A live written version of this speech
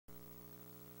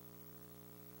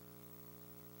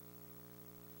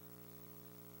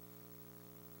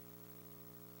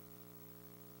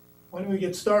when we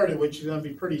get started, which is gonna be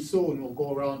pretty soon, we'll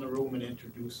go around the room and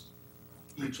introduce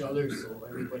each other so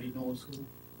everybody knows who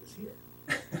is here.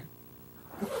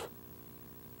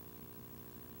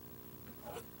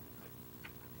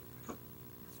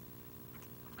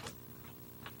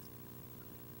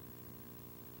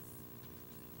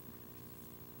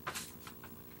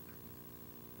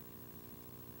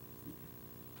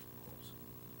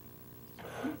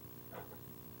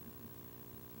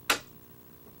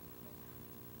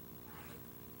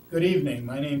 Good evening,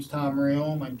 my name's Tom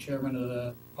Riome, I'm chairman of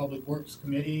the Public Works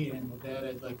Committee, and with that,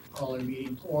 I'd like to call our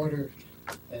meeting to order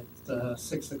at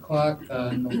 6 o'clock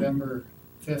on November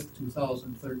 5th,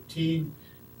 2013.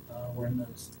 We're in the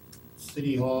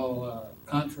City Hall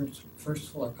conference,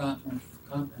 first floor conference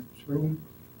room.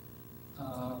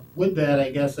 With that,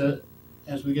 I guess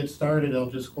as we get started,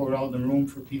 I'll just go around the room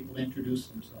for people to introduce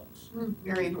themselves.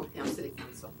 Marion Hope, City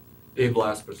Council. Dave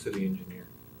Lasper, City Engineer.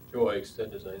 Joe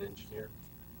Eichstead, Design Engineer.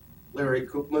 Larry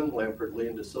Koopman, Lampert Lee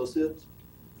and Associates.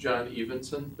 John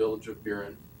Evenson, Village of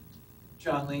Buren.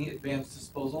 John Lee, Advanced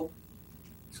Disposal.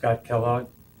 Scott Kellogg.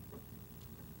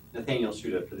 Nathaniel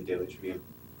Shuda for the Daily Tribune.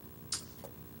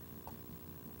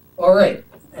 All right,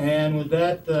 and with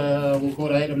that, we'll go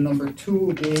to item number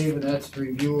 2, Dave, and that's to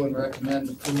review and recommend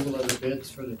approval of the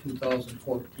bids for the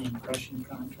 2014 crushing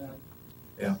contract.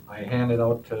 Yeah, I handed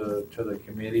out to the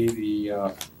committee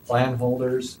the plan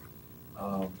holders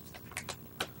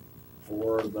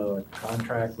for the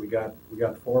contract. We got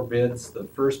 4 bids. The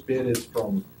first bid is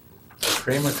from the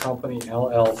Kramer Company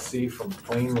LLC from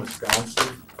Plain,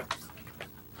 Wisconsin.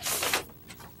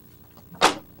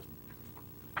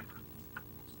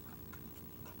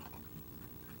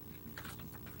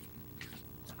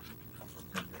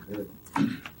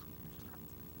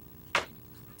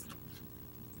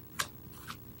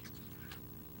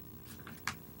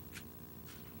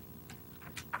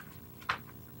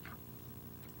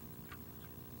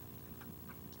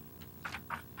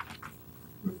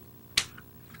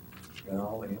 Got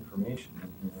all the information in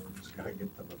here. We just gotta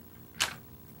get to the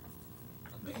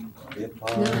bid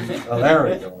part. Oh, there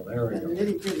we go. There we go.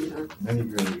 Nitty-gritty, huh?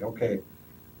 Nitty-gritty, okay.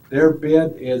 Their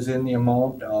bid is in the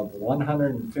amount of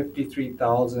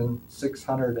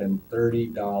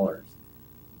 $153,630.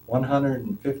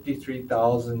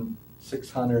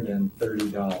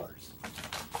 $153,630.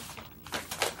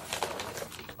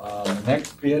 The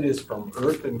next bid is from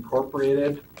Earth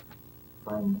Incorporated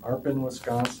from Arpin,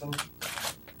 Wisconsin.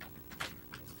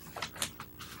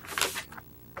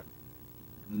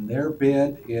 And their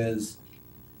bid is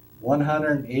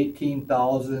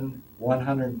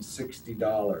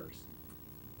 $118,160.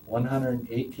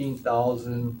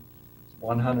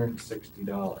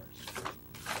 $118,160.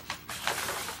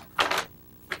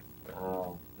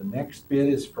 The next bid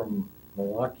is from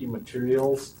Milwaukee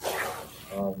Materials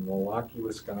of Milwaukee,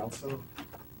 Wisconsin.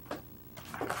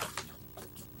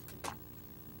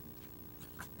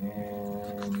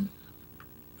 And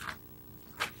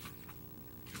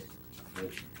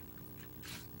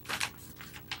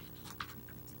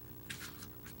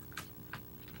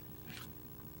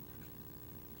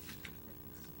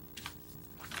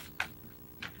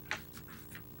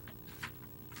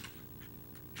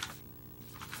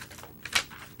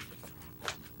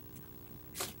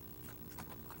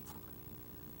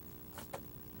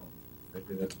I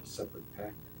did it in a separate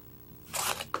pack.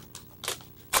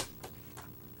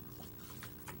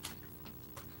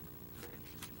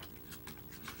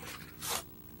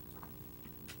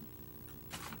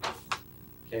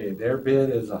 Okay, their bid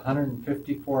is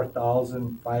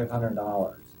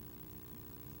 $154,500.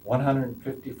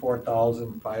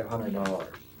 $154,500.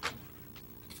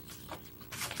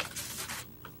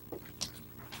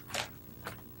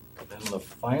 And the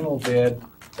final bid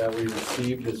that we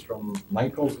received is from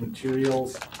Michael's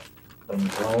Materials from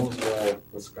Brownsville,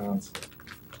 Wisconsin.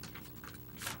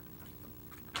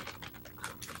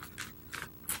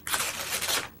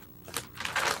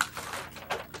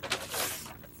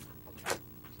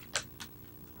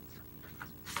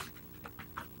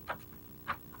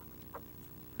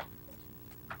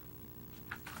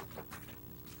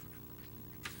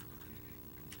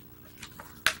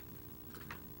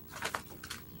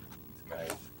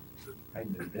 Guys, I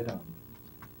did a bid on.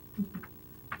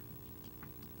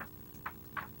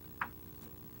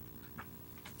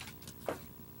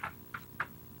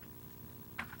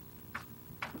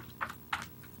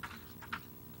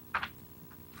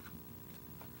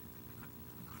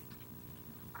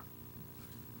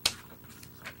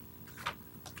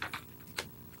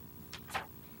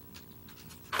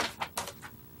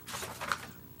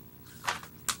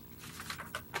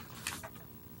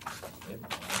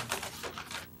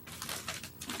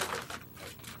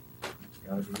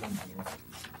 gotta be in here.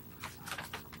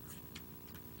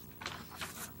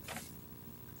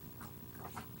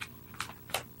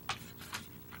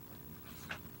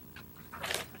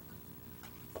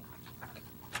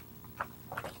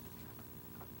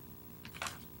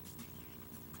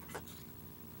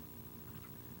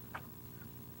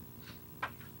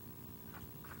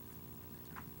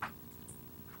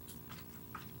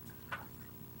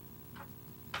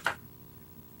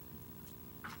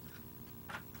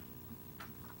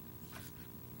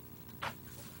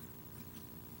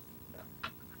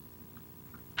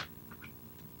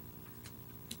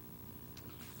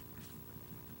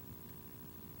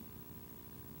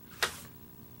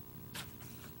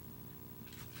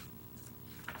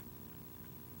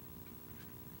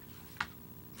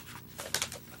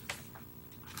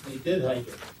 They did hide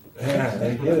it. Yeah,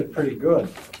 they did it pretty good.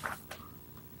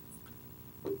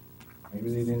 Maybe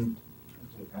they didn't.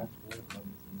 Did they have to do it on the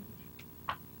information?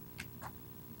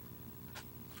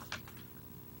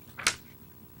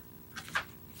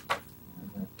 I'm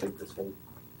gonna take this whole.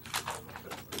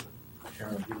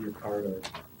 Sharon, give your card or you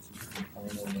can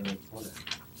find out where to put it.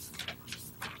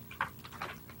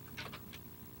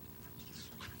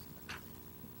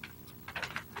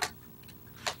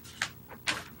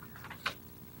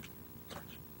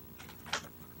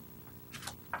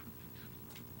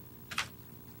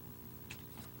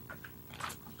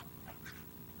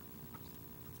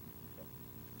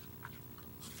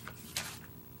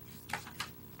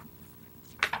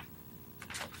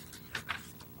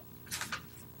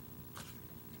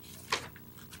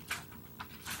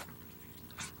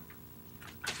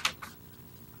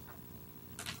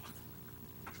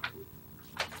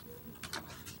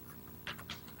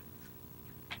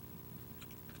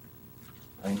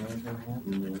 I know it's gonna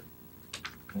happen.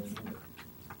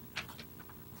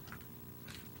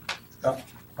 Oh,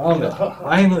 found it,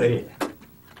 finally.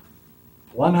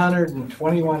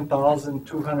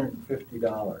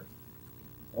 $121,250.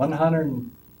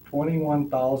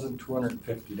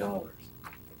 $121,250.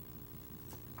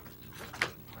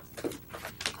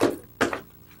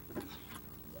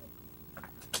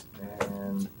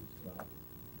 And,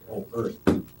 Earth.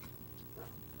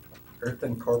 Earth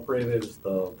Incorporated is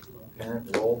the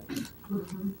parent role.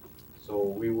 So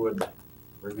we would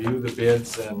review the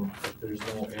bids, and if there's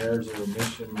no errors or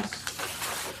omissions,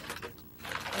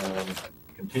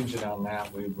 contingent on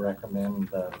that, we recommend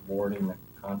awarding the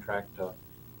contract to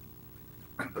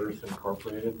Earth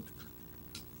Incorporated,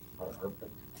 or ERPA.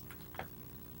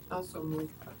 Also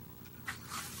moved.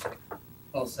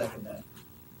 I'll second that.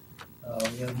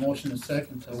 We have a motion and a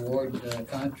second to award the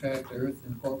contract to Earth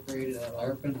Incorporated at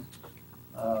Arpin.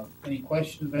 Any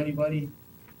questions, anybody?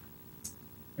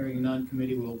 Hearing none,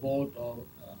 committee will vote. All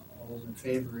those in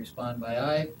favor respond by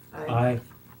aye. Aye.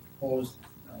 Opposed,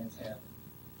 ayes have it.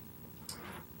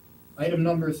 Item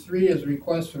number 3 is a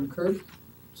request from Kurt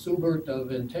Subert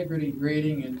of Integrity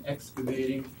Grading and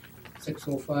Excavating,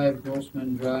 605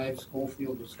 Grossman Drive,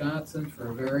 Schofield, Wisconsin, for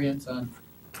a variance on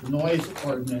the noise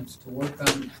ordinance to work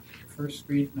on the First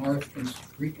Street North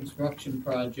reconstruction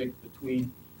project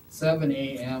between 7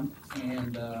 a.m.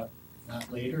 and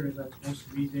not later. Is that supposed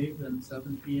to be, Dave, than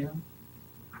 7 p.m.?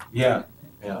 Yeah,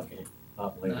 yeah, Okay,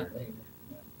 not later. not later.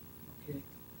 Yeah.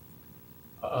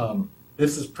 Okay.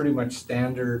 This is pretty much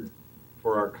standard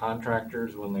for our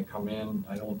contractors when they come in.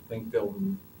 I don't think they'll,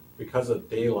 because of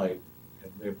daylight,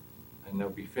 and they'll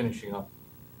be finishing up,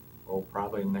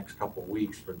 probably in the next couple of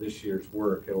weeks for this year's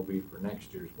work. It'll be for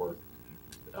next year's work.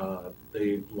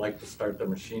 They like to start the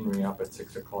machinery up at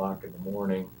 6 o'clock in the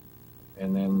morning,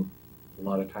 and then a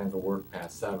lot of times they'll work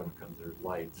past 7 because there's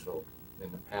light. So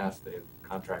in the past,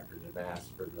 contractors have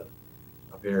asked for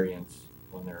a variance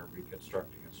when they're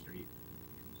reconstructing a street.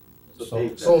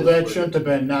 Dave, So is that what shouldn't have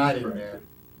been not in there.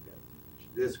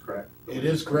 It is correct. It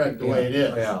is correct the way it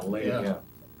is. Yeah, late, Yeah.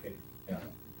 yeah.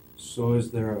 So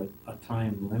is there a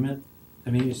time limit?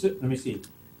 I mean, let me see, it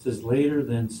says later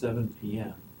than 7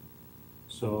 p.m.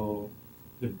 So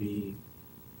could be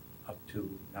up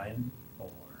to 9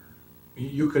 or,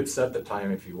 You could set the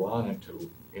time if you wanted to,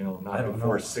 I not don't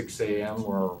before know. 6 a.m.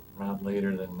 or not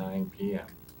later than 9 p.m.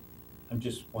 I'm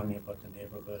just wondering about the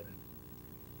neighborhood and,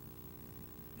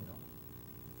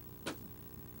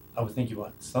 I would think you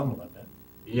want some limit.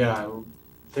 Yeah,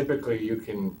 typically you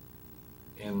can,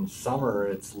 in summer,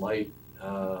 it's light,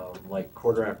 like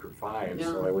 5:15,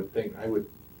 so Yeah. I would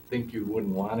think you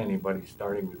wouldn't want anybody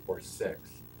starting before 6.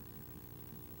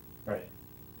 Right.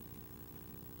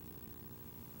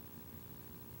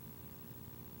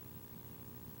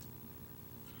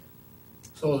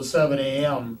 So the 7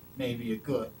 a.m. may be a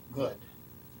good, but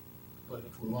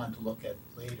if we want to look at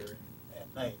later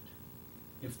at night,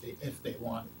 if they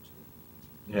wanted to.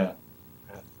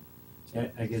 Yeah,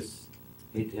 I guess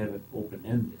hate to have it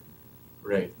open-ended,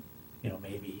 right. you know,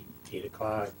 maybe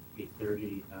 8:00,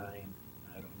 8:30, 9,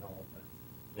 I don't know, but,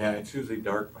 Yeah, it's usually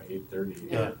dark by 8:30.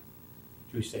 yeah.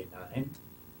 Should we say 9?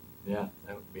 Yeah,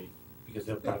 that would be, Because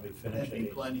they'll probably finish That'd at be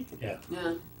 8. plenty. Yeah,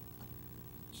 Yeah,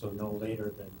 so no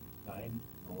later than 9.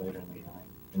 no later than 9.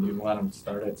 And you'd want them to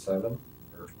start at 7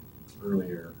 or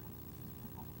earlier?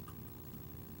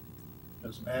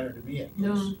 Doesn't matter to me, I guess.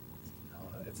 no,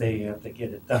 If they have to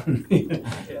get it done.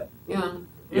 yeah.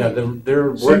 Yeah,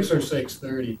 they're work, 6 or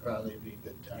 6:30 probably be a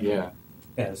good time. yeah,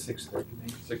 Yeah, 6:30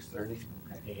 maybe, 6:30,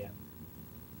 okay. AM.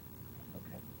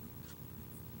 Okay.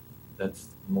 That's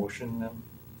motion then?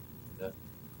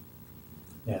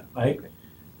 Yeah, Okay.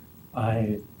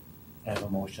 I have a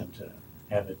motion to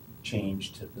have it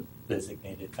changed to the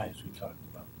designated times we talked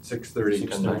about. 6:30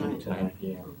 to 9 6:30 to 9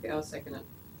 PM. Okay, I'll second it.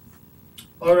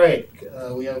 All right,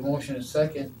 we have a motion and a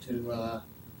second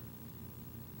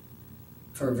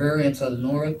for variance of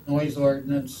the noise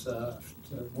ordinance, to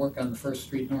work on the First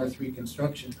Street North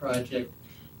reconstruction project.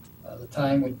 The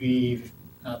time would be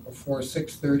not before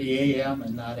 6:30 AM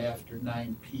and not after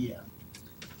 9 PM.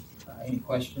 Any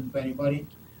questions by anybody?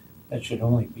 That should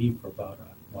only be for about,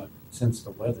 since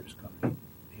the weather's coming,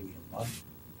 maybe a month.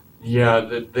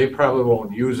 Yeah, they probably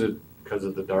won't use it because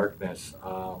of the darkness.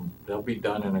 They'll be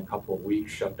done in a couple of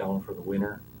weeks, shut down for the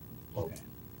winter. Okay.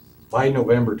 By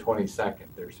November 22nd,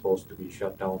 they're supposed to be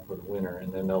shut down for the winter,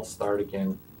 and then they'll start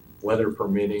again, weather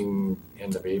permitting,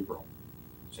 end of April.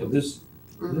 So this,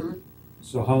 Mm-hmm.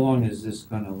 so how long is this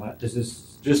gonna last? Is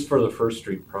this, Just for the First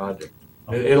Street project.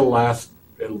 Okay. It'll last,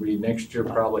 it'll be next year,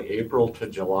 probably April to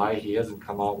July. He hasn't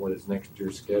come out with his next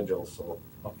year's schedule, so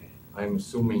okay, I'm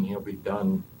assuming he'll be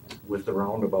done with the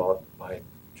roundabout by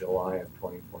July of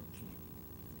 2014.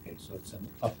 okay, so it's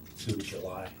up to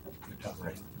July. You're talking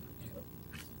Right. about.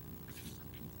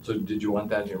 So did you want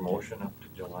that in your motion up to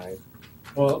July?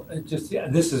 Well, it just, yeah,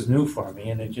 this is new for me,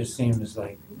 and it just seems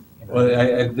like, you know.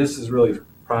 Well, this is really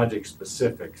project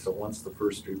specific, so once the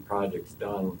First Street project's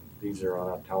done, these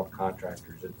are town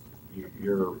contractors.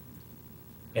 Your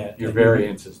Yeah,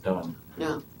 variance is done.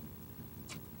 Yeah,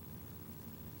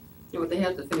 but they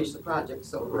have to finish the project,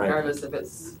 so Right. regardless if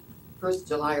it's 1st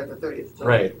July or the 30th July.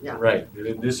 Right, Yeah.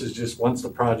 right. This is just, once the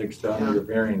project's done, Yeah. your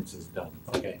variance is done.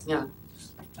 Okay. Yeah.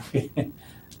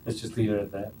 Let's just leave it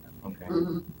at that. Okay.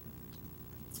 Mm-hmm.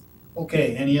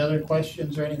 Okay, any other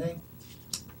questions or anything?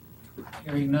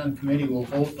 Hearing none, committee will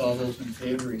vote. All those in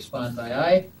favor respond by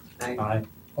aye. Aye.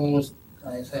 Opposed,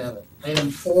 ayes have it. Item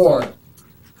 4,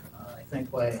 I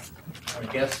think our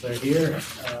guests are here.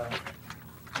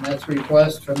 And that's a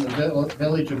request from the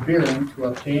Village of Beering to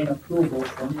obtain approval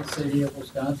from the City of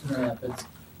Wisconsin Rapids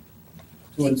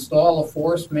to install a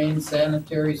forced main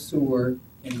sanitary sewer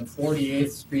in the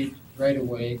 48th Street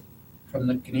right-of-way from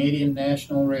the Canadian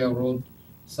National Railroad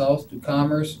south to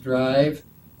Commerce Drive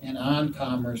and on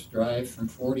Commerce Drive from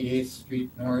 48th Street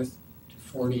North to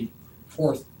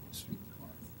 44th Street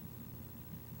North.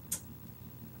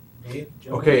 Dave,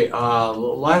 Joe? Okay,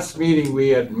 last meeting we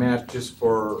had met just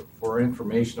for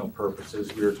informational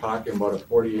purposes. We were talking about a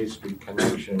 48th Street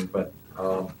connection, but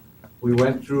we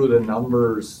went through the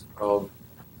numbers of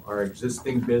our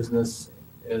existing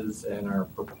businesses and our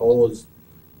proposed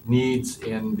needs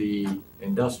in the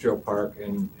industrial park,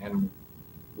 and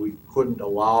we couldn't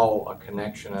allow a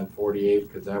connection on 48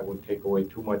 because that would take away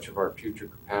too much of our future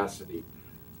capacity.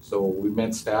 So we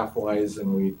met staff-wise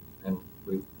and we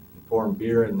informed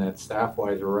Beeren that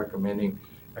staff-wise we're recommending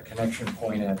a connection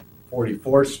point at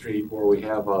 44th Street where we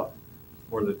have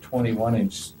where the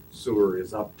 21-inch sewer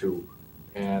is up to,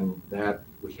 and that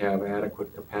we have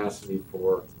adequate capacity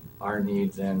for our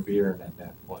needs and Beeren at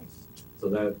that point. So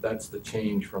that's the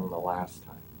change from the last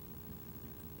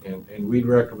time. And we'd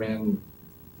recommend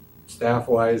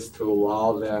staff-wise to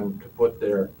allow them to put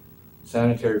their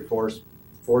sanitary force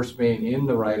main in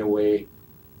the right-of-way,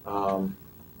 and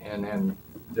then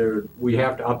we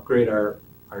have to upgrade our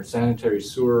sanitary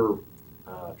sewer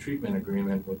treatment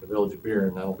agreement with the Village of Beeren,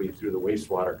 and that'll be through the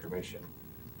Wastewater Commission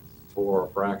for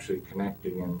actually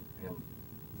connecting and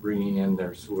bringing in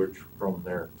their sewage from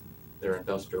their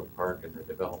industrial park and their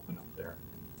development up there.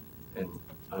 And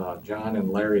John and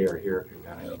Larry are here if you've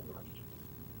got any questions.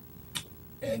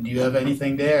 And do you have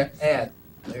anything to add,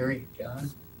 Larry, John?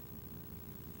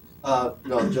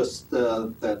 No, just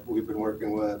that we've been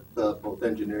working with both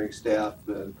engineering staff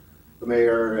and the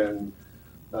mayor and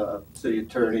city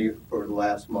attorney for the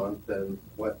last month and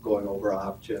going over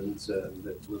options, and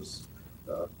it was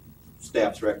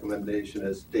staff's recommendation,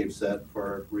 as Dave said,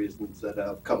 for reasons that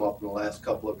have come up in the last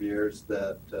couple of years,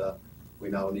 that we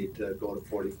now need to go to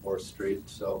 44th Street.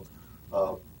 So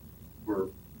we're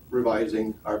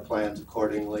revising our plans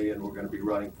accordingly, and we're gonna be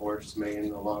running force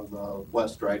main along the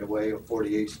west right of way of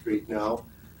 48th Street now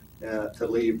to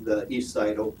leave the east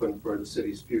side open for the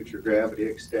city's future gravity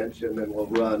extension, and we'll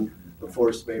run the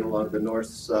force main along the north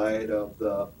side of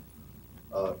the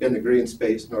in the green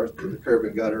space north of the curb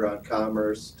and gutter on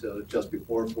Commerce to just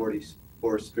before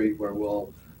 44th Street, where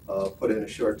we'll put in a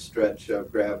short stretch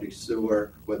of gravity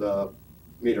sewer with a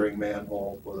metering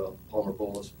manhole with a Palmer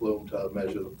bolus flume to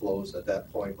measure the flows at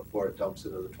that point before it dumps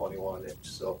into the 21 inch.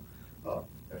 So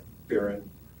Buren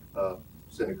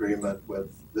is in agreement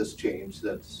with this change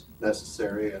that's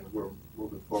necessary, and we're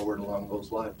moving forward along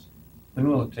those lines. When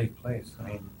will it take place? I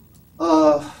mean,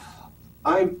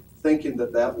 I'm thinking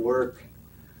that work,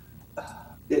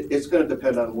 it's gonna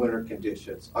depend on winter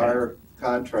conditions. Our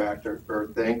contractor,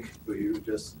 Earthink, who you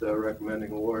just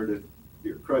recommending awarded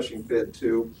your crushing bid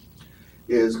to,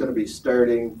 is gonna be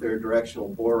starting their directional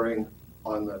boring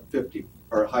on the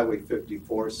Highway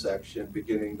 54 section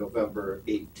beginning November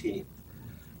 18th.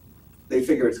 They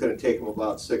figure it's gonna take them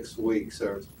about 6 weeks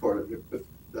or for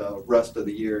the rest of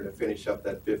the year to finish up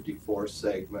that 54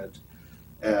 segment.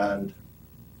 And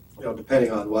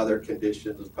depending on weather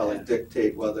conditions, it'll probably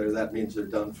dictate whether that means they're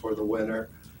done for the winter.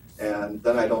 And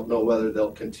then I don't know whether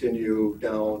they'll continue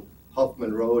down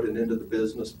Huffman Road and into the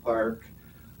business park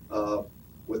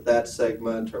with that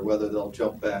segment, or whether they'll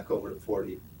jump back over to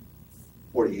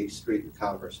 48th Street and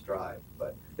Commerce Drive.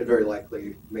 But it very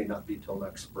likely may not be till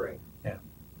next spring.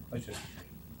 let's just,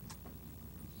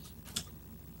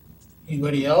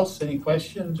 Anybody else, any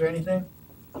questions or anything?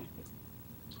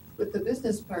 With the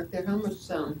business park there, how much,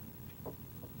 are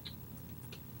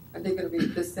they gonna be,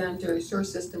 the sanitary sewer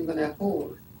system gonna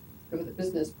hold for the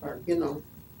business park, If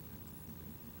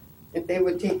they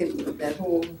would take it, that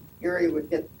whole area would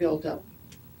get built up.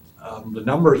 The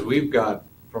numbers we've got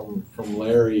from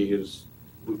Larry is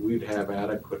we'd have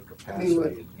adequate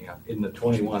capacity in the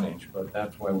 21 inch, but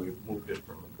that's why we moved it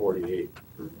from the 48.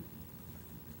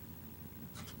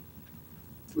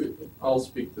 I'll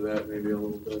speak to that maybe a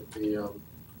little bit.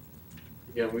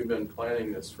 Again, we've been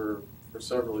planning this for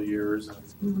several years,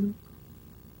 and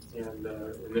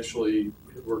initially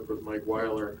worked with Mike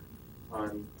Weiler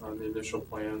on the initial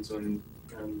plans, and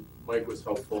Mike was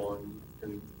helpful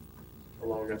in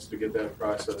allowing us to get that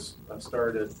process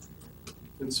started.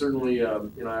 And certainly,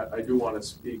 I do want to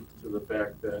speak to the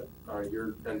fact that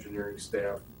your engineering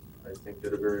staff, I think,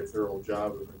 did a very thorough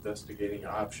job of investigating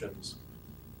options.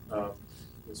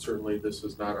 And certainly, this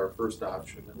is not our first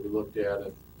option that we looked at.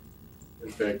 And in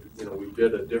fact, we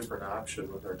did a different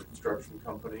option with our construction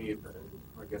company, and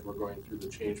again, we're going through the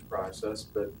change process.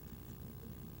 But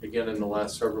again, in the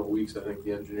last several weeks, I think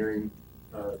the engineering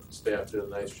staff did a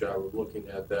nice job of looking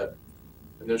at that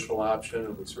initial option,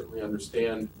 and we certainly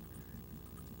understand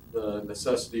the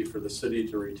necessity for the city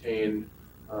to retain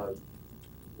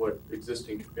what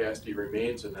existing capacity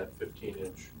remains in that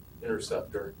 15-inch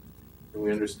interceptor. And we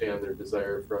understand their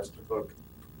desire for us to hook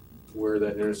where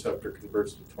that interceptor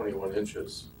converts to 21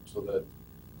 inches so that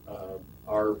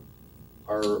our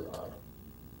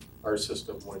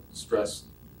system would stress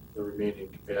the remaining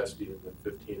capacity in the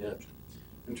 15-inch.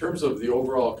 In terms of the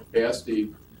overall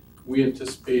capacity, we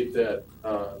anticipate that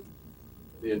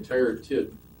the entire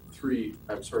TID 3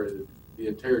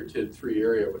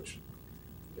 area, which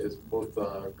is both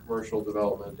commercial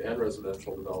development and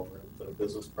residential development, the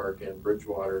business park and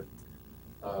Bridgewater,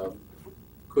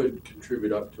 could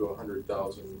contribute up to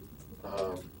 100,000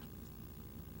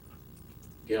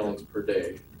 gallons per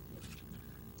day.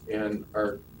 And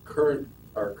our current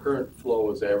flow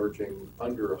is averaging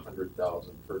under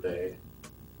 100,000 per day.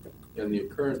 And the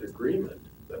current agreement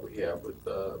that we have with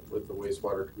the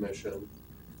Wastewater Commission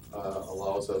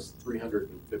allows us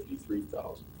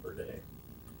 353,000 per day.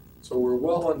 So we're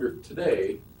well under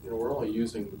today. We're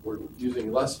using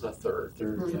less than a third.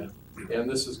 And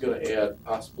this is going to add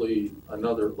possibly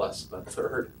another less than a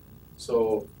third.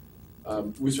 So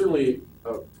we certainly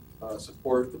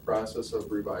support the process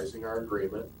of revising our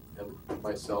agreement, and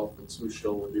myself and Sue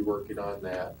Schill will be working on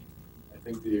that. I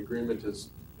think the agreement has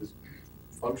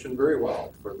functioned very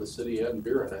well for the city and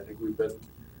Buren. I think we've been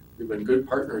good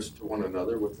partners to one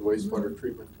another with the Wastewater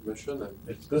Treatment Commission, and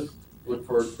it's good. look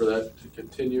forward for that to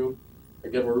continue.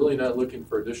 Again, we're really not looking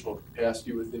for additional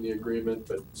capacity within the agreement,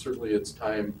 but certainly it's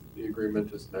time. The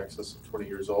agreement is in excess of 20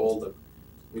 years old, and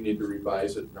we need to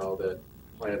revise it now that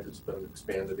the plant has been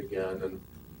expanded again and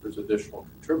there's additional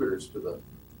contributors to the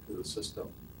system.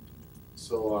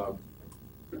 So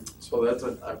that's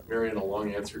I'm Marion, a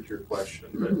long answer to your question,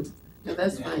 but No,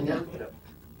 that's fine, yeah.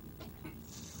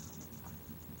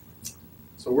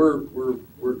 So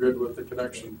we're good with the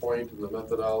connection point and the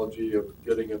methodology of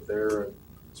getting it there, and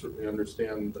certainly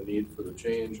understand the need for the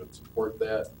change and support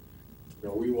that. You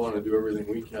know, we want to do everything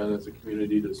we can as a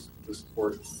community to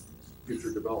support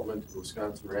future development in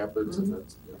Wisconsin Rapids, and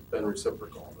it's been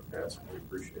reciprocal in the past, and we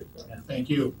appreciate that. Yeah, thank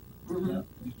you. Mhm. Yeah, we Have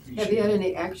you appreciate had it.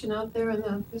 any action out there in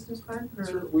the business park,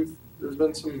 Sure, or? there's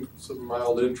been some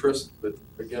mild interest, but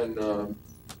again,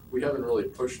 we haven't really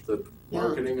pushed the Yeah.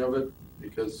 marketing of it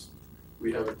because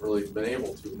we haven't really been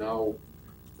able to. Now,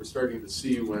 we're starting to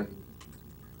see when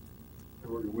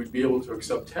we'd be able to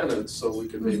accept tenants, so we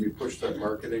could maybe push that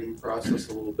marketing process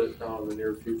a little bit now in the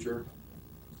near future.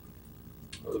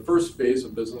 The first phase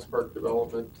of business park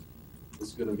development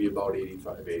is gonna be about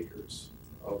 85 acres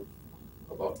of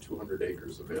about 200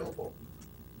 acres available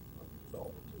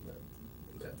development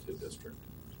in that TID district.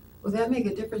 Will that make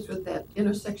a difference with that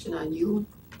intersection on U,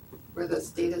 where the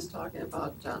state is talking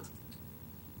about,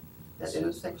 that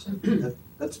intersection?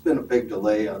 That's been a big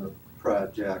delay on the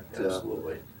project.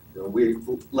 Absolutely. You know, we,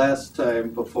 last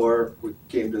time before we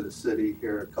came to the city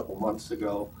here a couple months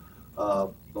ago,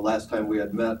 the last time we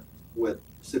had met with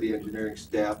city engineering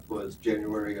staff was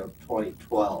January of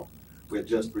 2012. We had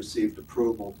just received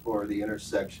approval for the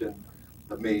intersection,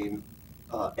 the main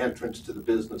entrance to the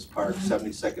business park,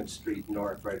 72nd Street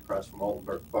North, right across from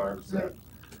Oldenburg Farms there.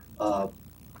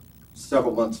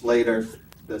 Several months later,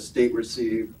 the state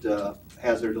received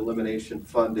hazard elimination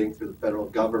funding through the federal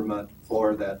government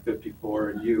for that 54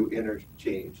 and U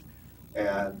interchange.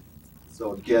 And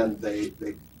so again, they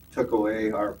took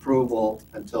away our approval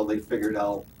until they figured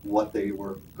out what they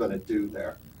were gonna do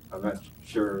there. I'm not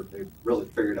sure they really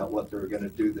figured out what they were gonna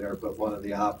do there, but one of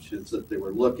the options that they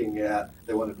were looking at,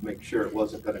 they wanted to make sure it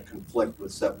wasn't gonna conflict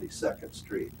with 72nd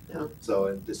Street. Yeah. So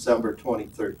in December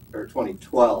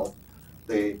 2012,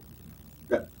 they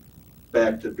got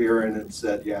back to Buren and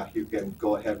said, yeah, you can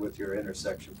go ahead with your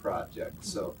intersection project.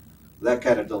 So that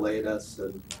kind of delayed us,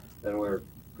 and then we're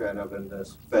kind of in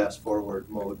this fast forward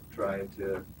mode trying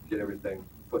to get everything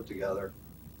put together.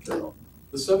 So,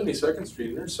 The 72nd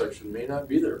Street intersection may not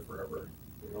be there forever.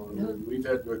 You know, Yeah. and we've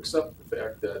had to accept the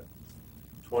fact that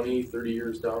 20, 30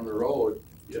 years down the road,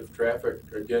 if traffic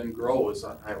again grows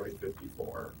on Highway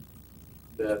 54,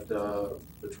 that the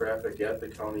traffic at the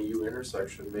County U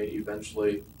intersection may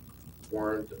eventually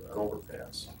warrant an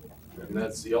overpass. And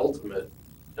that's the ultimate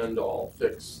end-all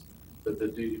fix that the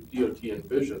DOT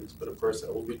envisions, but of course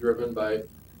that will be driven by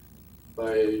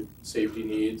safety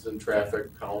needs and traffic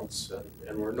counts,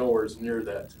 and we're nowhere near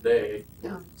that today.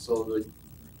 Yeah. So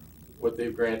what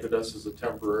they've granted us is a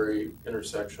temporary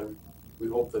intersection. We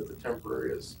hope that the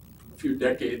temporary is a few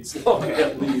decades long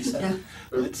at least. Yeah.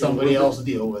 Let somebody else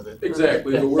deal with it.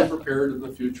 Exactly, but we're prepared in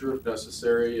the future if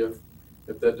necessary, if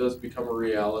that does become a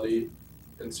reality.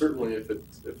 And certainly if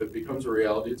it becomes a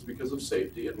reality, it's because of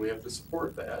safety, and we have to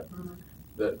support that. Mhm.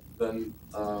 That then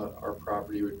our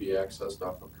property would be accessed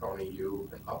off of County U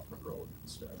and Hoffman Road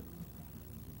instead.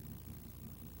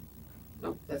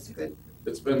 No, that's good,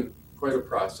 It's been quite a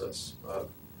process,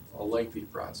 a lengthy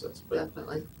process, but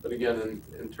definitely. again,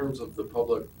 in terms of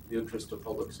the interest of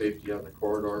public safety on the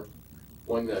corridor,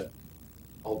 one that,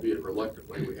 albeit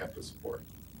reluctantly, we have to support.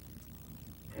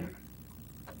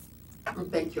 Well,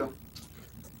 thank you.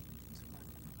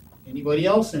 Anybody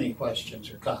else, any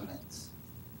questions or comments?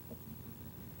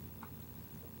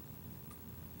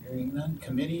 Hearing none,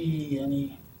 committee, would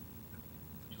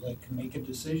you like to make a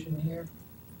decision here?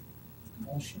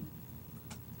 Motion?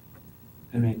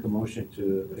 I make a motion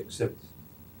to accept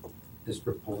this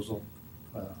proposal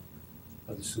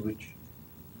of the sewage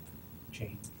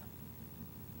chain.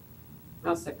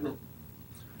 I'll second it.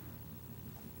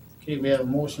 Okay, we have a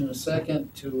motion and a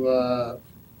second to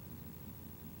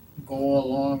go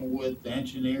along with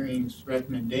engineering's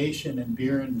recommendation and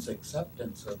Buren's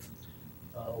acceptance of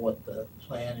what the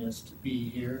plan is to be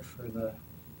here for the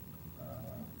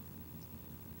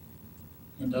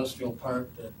industrial park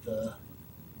that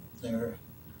they're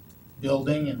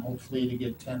building, and hopefully to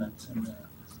get tenants in there.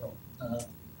 So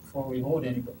before we vote,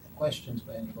 any questions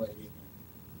by anybody?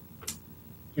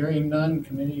 Hearing none,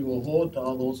 committee will vote.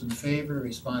 All those in favor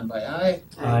respond by aye.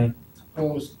 Aye.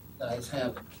 Opposed, ayes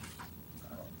have it.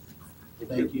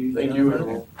 Thank you. Thank you, and gentlemen.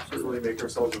 we'll certainly make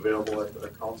ourselves available at the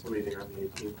council meeting on the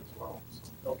 18th as well.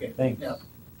 Okay, Thanks. yeah.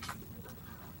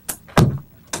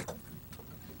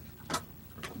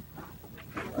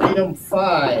 Item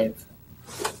 5,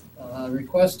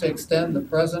 request to extend the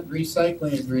present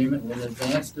recycling agreement with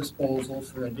Advanced Disposal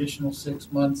for additional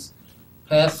 6 months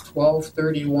past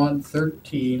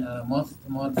 12/31/13 on a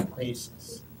month-to-month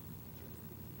basis.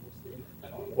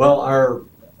 Well, our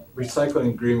recycling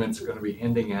agreement's gonna be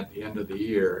ending at the end of the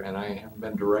year, and I haven't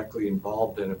been directly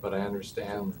involved in it, but I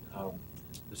understand,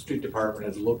 the street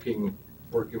department is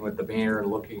working with the mayor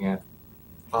and looking at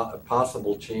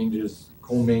possible changes,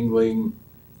 commingling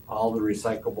all the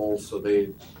recyclables, so they,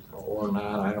 or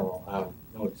not, I don't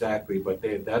know exactly, but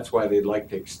that's why they'd like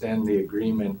to extend the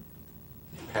agreement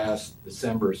past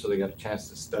December, so they got a chance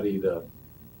to study the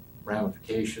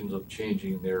ramifications of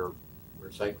changing their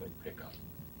recycling pickup.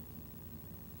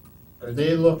 Are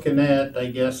they looking at, I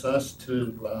guess, us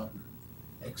to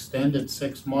extend it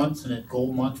 6 months and it go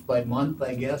month by month,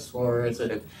 I guess, or is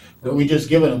it, are we just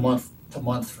giving a month to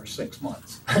month for 6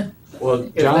 months? Well,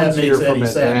 If that John's here makes from any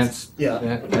sense. Advanced, Yeah.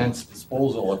 Advanced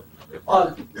Disposal, if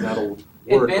that'll work,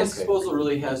 Advanced okay. Disposal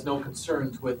really has no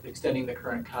concerns with extending the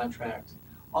current contract.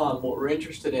 What we're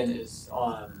interested in is,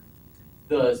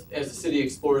 as the city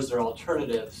explores their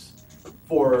alternatives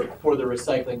for the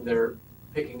recycling they're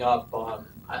picking up,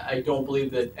 I don't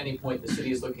believe that at any point the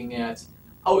city is looking at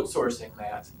outsourcing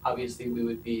that. Obviously, we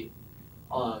would be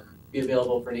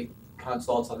available for any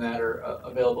consults on that, or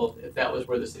available if that was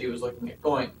where the city was looking at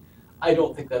going. I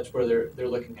don't think that's where they're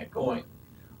looking at going.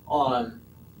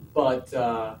 But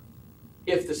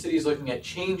if the city's looking at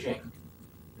changing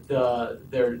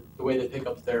the way they pick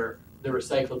up their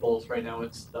recyclables right now,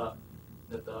 it's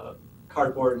the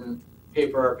cardboard and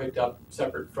paper are picked up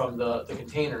separate from the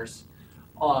containers.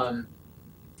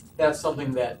 That's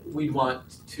something that we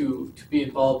want to be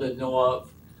involved in, know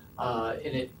of,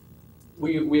 in it.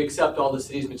 We accept all the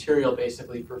city's material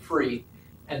basically for free,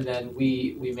 and then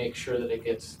we make sure that it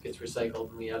gets recycled,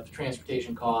 and we have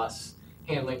transportation costs,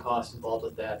 handling costs involved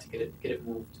with that to get it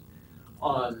moved.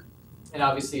 And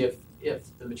obviously, if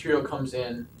the material comes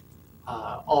in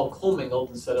all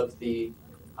commingled instead of the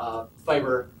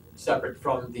fiber separate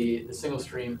from the single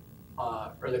stream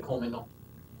or the commingle,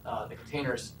 the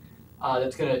containers,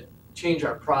 that's going to change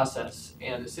our process.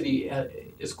 And the city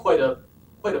is quite a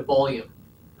volume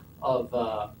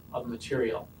of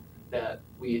material that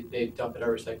they dump at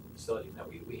our recycling facility that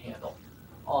we handle.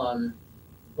 One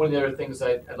of the other things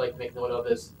I'd like to make note of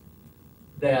is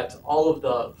that all of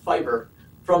the fiber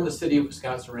from the city of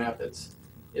Wisconsin Rapids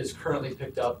is currently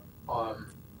picked up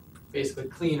basically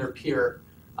clean or pure,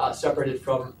 separated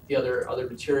from the other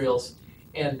materials,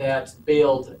 and that's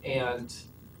baled and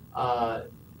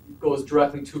goes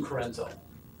directly to Corenzo.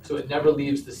 So it never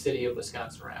leaves the city of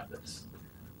Wisconsin Rapids,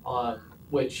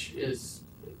 which is,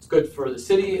 it's good for the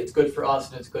city, it's good for us,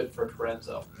 and it's good for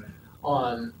Corenzo.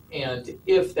 And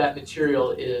if that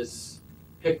material is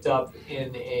picked up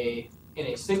in a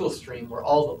single stream where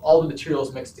all the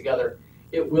materials mixed together,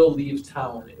 it will leave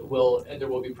town. And there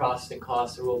will be processing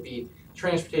costs, there will be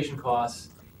transportation costs,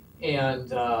 and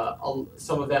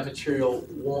some of that material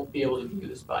won't be able to be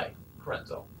used by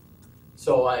Corenzo.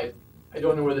 So I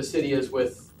don't know where the city is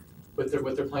with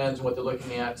their plans and what they're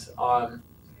looking at,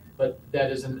 but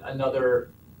that is another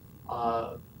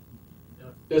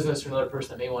business or another person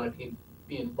that may want to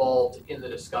be involved in the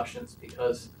discussions,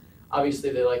 because obviously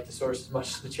they like to source as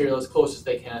much material as close as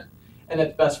they can, and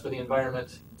that's best for the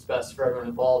environment. It's best for everyone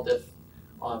involved if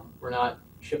we're not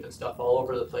shipping stuff all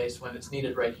over the place when it's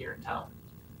needed right here in town.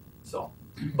 So,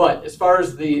 but as far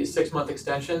as the 6-month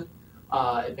extension,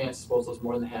 Advanced Disposal is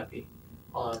more than happy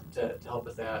to help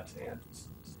with that and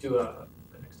to do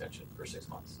an extension for 6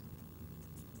 months.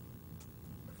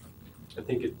 I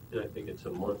think it's a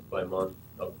month by month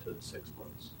up to 6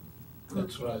 months.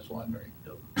 That's what I was wondering.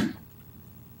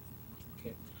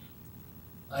 Okay.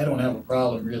 I don't have a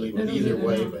problem really with either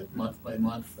way, but month by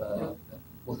month,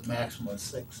 with maximum of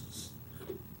 6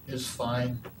 is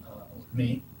fine with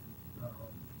me.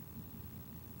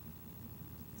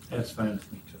 That's fine with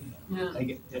me too.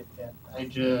 Yeah. I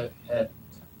just at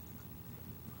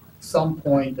some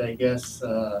point, I guess,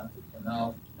 and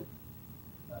I'll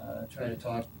try to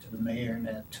talk to the mayor and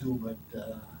that too, but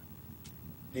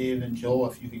Dave and Joe,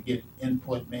 if you could get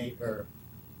input or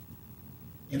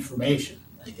information,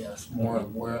 I guess, more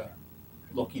of where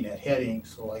looking at heading,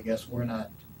 so I guess we're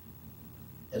not,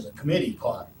 as a committee,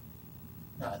 caught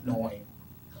not knowing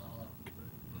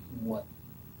what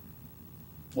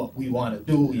we want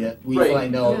to do yet. We Right.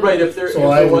 find out. Right, if there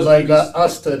I would was like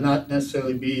us to not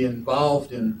necessarily be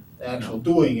involved in actual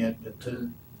doing it, but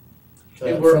And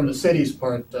we're- from the city's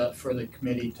part, for the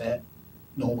committee to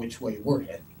know which way we're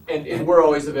heading. And we're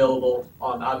always available,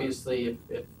 obviously,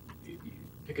 if you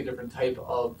pick a different type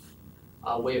of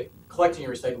way of collecting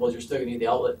your recyclables, you're still gonna need the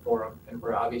outlet for them, and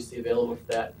we're obviously available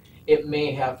for that. It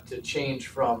may have to change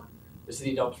from the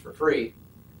city dumps for free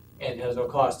and has no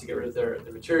cost to get rid of their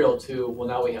material to, well,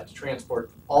 now we have to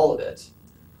transport all of it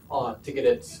to get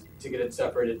it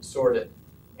separated and sorted.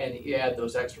 and you add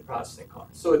those extra processing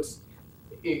costs. So it's,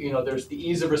 you know, there's the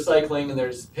ease of recycling and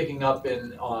there's picking up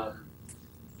in a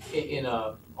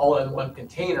all-in-one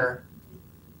container,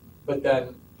 but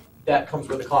then that comes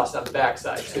with a cost on the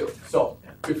backside too. So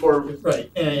before,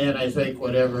 Right, and I think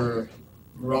whatever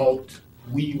route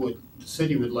the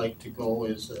city would like to go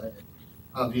is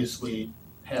obviously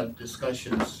have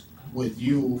discussions with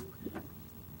you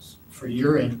for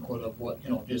your input of what, you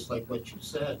know, just like what you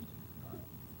said.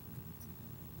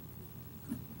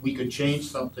 We could change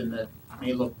something that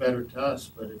may look better to us,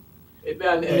 but and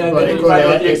then but we it could find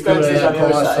out add, the it could expenses on add the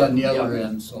other costs side. on the Yeah. other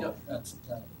end, so Yep. that's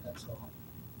all.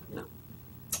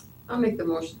 I'll make the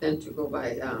motion then to go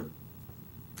by, let's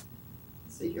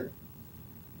see here.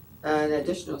 An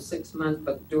additional 6 months,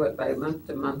 but do it by a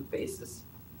month-to-month basis,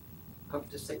 up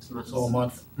to 6 months. So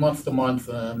month to month,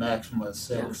 maximum of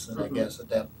 6, and I guess at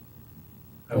that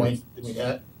point, we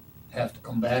have to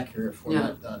come back here if we're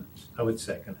not done. I would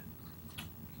second it.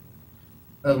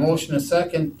 A motion and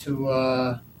second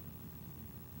to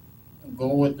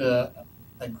go with the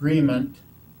agreement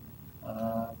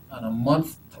on a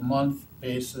month-to-month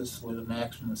basis with a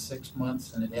maximum of 6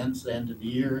 months, and it ends the end of the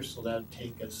year, so that'd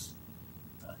take us,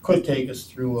 could take us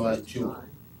through June,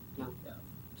 July.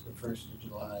 to the 1st of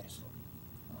July, so.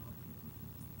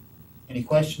 Any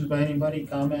questions by anybody,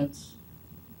 comments?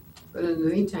 But in the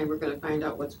meantime, we're gonna find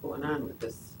out what's going on with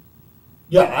this.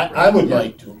 Yeah, I would Yeah.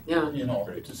 like to, Yeah. you know,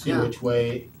 Great. to see Yeah. which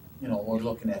way, you know, we're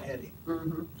looking at heading.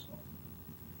 Mm-hmm.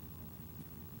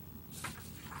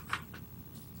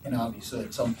 And obviously,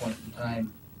 at some point in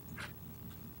time,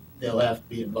 they'll have to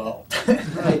be involved.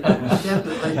 Right,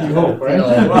 definitely. You hope, right?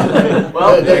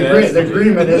 Well, The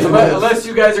agreement isn't unless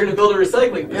you guys are gonna build a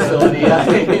recycling facility,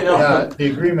 you know. yeah,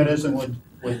 the agreement isn't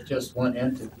with just one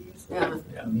entity, so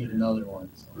Yeah. we need another one.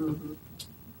 So. Mhm.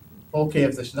 Okay,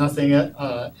 if there's nothing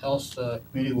else,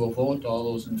 committee will vote. All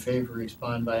those in favor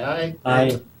respond by aye.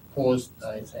 Aye. Opposed,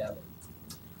 ayes have it.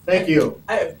 Thank you.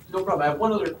 I have, no problem, I have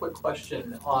one other quick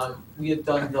question. We had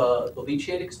done the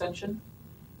leachate extension,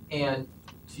 and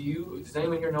does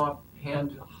anyone here know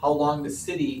offhand how long the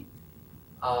city,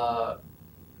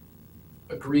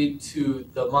 agreed to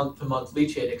the month-to-month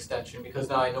leachate extension? Because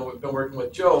now I know we've been working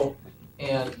with Joe,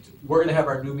 and we're gonna have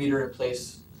our new meter in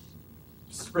place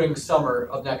spring, summer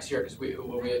of next year, because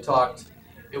when we had talked,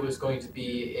 it was going to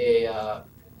be a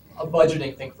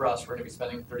budgeting thing for us. We're gonna be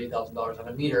spending $30,000 on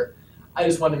a meter. I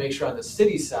just wanted to make sure on the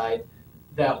city side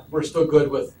that we're still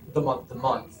good with the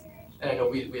month-to-month. And I know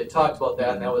we had talked about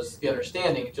that, and that was the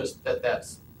understanding, just that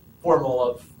that's formal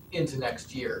of into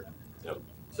next year. Yep.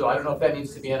 So I don't know if that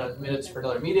needs to be on minutes for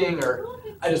another meeting, or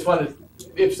I just wanted,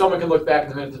 if someone can look back in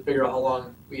the minutes to figure out how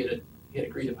long we had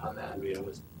agreed upon that.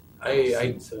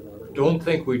 I don't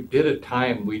think we did a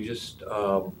time, we just,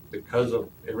 because of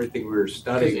everything we were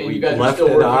studying, And we you guys are left still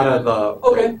it out working of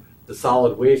Okay. the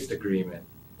solid waste agreement.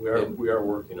 We are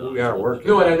working on it. We are working.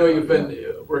 No, and I know you've been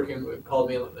called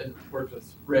me and worked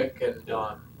with Rick, and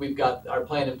we've got our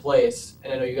plan in place,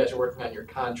 and I know you guys are working on your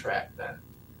contract then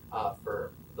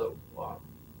for the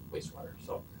wastewater.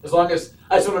 So as long as,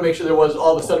 I just want to make sure there was,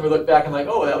 all of a sudden we look back and like,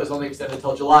 oh, that was only extended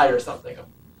until July or something.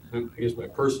 I guess my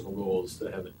personal goal is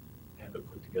to have it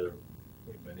put together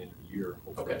by the end of the year,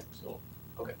 hopefully, Okay. so.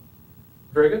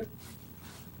 Very good.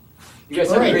 You guys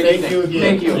All have a right, great thank evening. you again.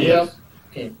 Thank you. Yep.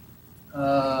 Okay.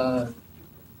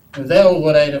 With that, we'll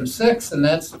go to item 6, and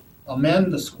that's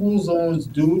amend the school zones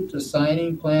due to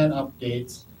signing plan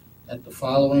updates at the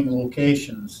following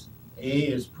locations. A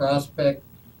is Prospect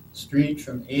Street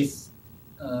from 8th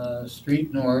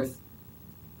Street North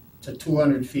to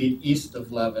 200 feet east of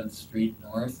 11th Street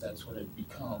North, that's what it'd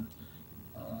become.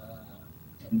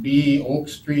 And B, Oak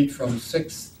Street from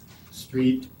 6th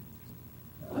Street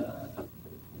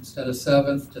instead of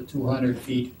 7th to 200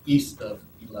 feet east of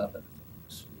 11th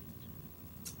Street.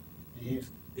 Dave?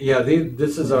 Yeah,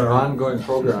 this is our ongoing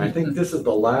program. I think this is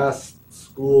the last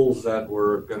schools that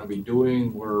we're gonna be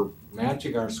doing. We're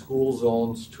matching our school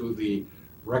zones to the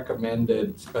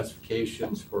recommended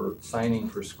specifications for signing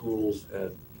for schools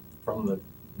from the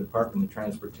Department of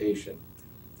Transportation.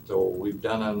 So we've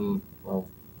done them, well,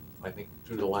 I think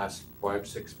through the last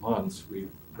 5-6 months, we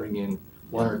bring in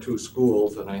 1 or 2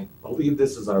 schools, and I believe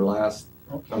this is our last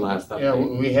update. Yeah,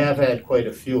 we have had quite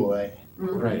a few.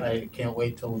 Right. I can't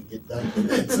wait till we get done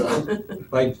with it, so.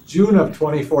 By June of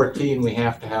 2014, we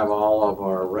have to have all of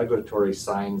our regulatory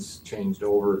signs changed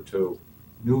over to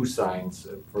new signs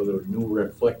for the new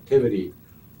reflectivity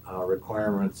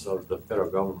requirements of the federal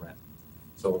government.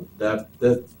 So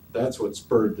that's what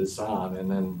spurred this on, and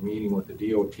then meeting with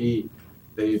the DOT,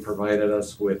 they provided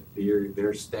us with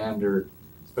their standard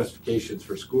specifications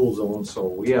for school zones, so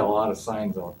we had a lot of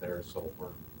signs out there, so we're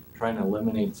trying to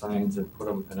eliminate signs and put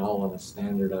them in all in a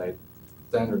standardized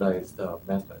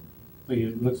method. Well,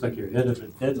 it looks like you're ahead of the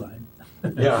deadline.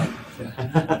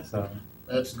 Yeah. So,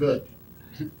 That's good.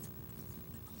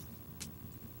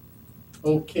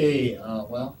 Okay,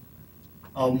 well,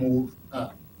 I'll move,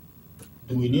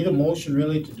 do we need a motion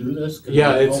really to do this? 'Cause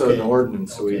Yeah, it's okay, an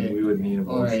ordinance, so okay. we would need a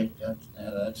All motion. right,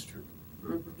 that's true.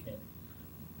 Mhm. Okay.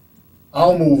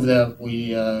 I'll move that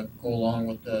we go along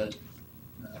with the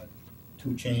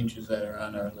two changes that are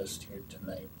on our list here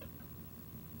tonight.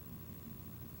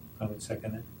 I would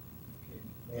second it.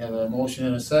 We have a motion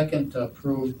and a second to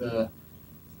approve the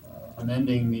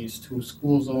amending these two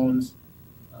school zones,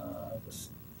 the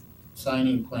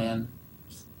signing plan.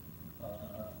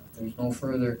 If there's no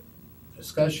further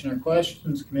discussion or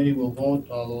questions, committee will vote.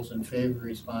 All those in favor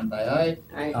respond by aye.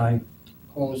 Aye.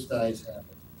 Opposed, ayes have it.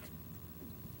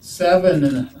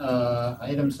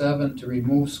 Item 7, to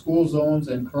remove school zones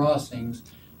and crossings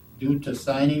due to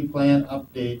signing plan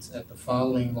updates at the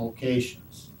following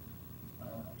locations.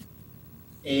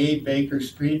 A, Baker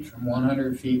Street from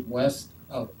 100 feet west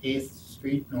of 8th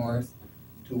Street North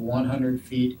to 100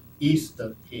 feet east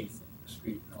of 8th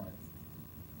Street North.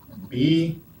 And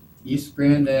B, East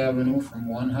Grand Avenue from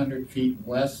 100 feet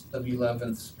west of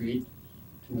 11th Street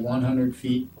to 100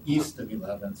 feet east of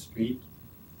 11th Street.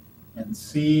 And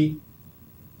C,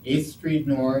 8th Street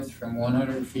North from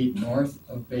 100 feet north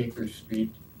of Baker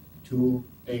Street to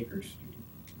Baker Street.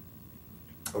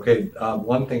 Okay,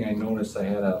 one thing I noticed, I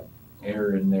had a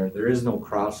error in there. There is no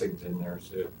crossings in there,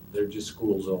 so they're just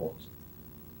school zones.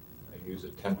 I use a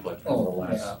template from the Oh,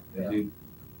 last. yeah.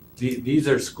 These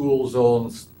are school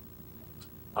zones.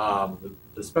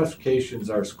 The specifications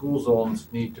are school zones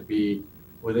need to be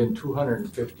within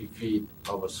 250 feet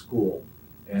of a school.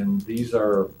 And these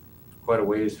are quite a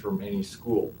ways from any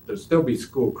school. There'll still be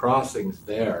school crossings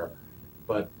there,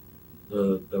 but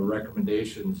the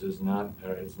recommendations is not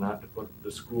to put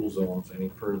the school zones any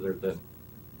further than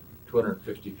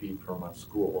 250 feet from a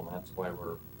school, and that's why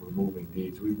we're removing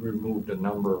these. We've removed a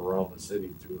number around the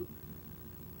city through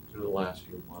the last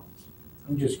few months.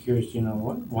 I'm just curious,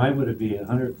 why would it be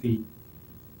 100 feet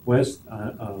west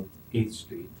of 8th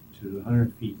Street to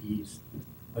 100 feet east?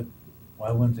 But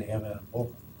why wouldn't they have it on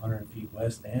both, 100 feet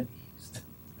west and east?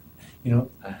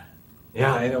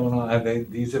 Yeah, I don't know.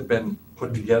 These have been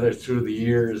put together through the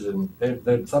years, and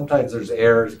sometimes there's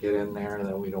errors get in there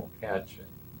that we don't catch.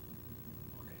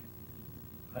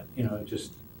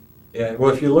 Just Yeah,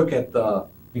 well, if you look at the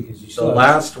because you the saw.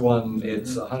 last one,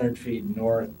 it's 100 feet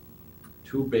north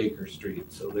to Baker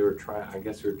Street, so I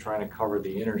guess they were trying to cover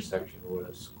the intersection with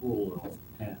a school zone.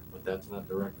 Yeah. But that's not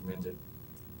the recommended.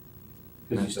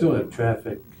 Because you still have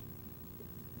traffic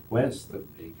west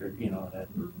of Baker, that,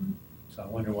 Mhm. so I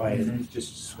wonder why it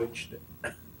just switched it.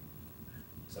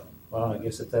 So, well, I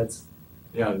guess if that's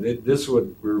Yeah, this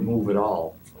would remove it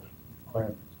all.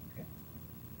 requirement.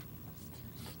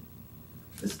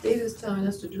 The state is telling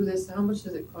us to do this, how much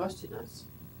is it costing us?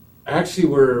 Actually,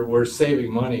 we're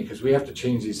saving money because we have to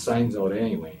change these signs out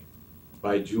anyway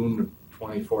by June of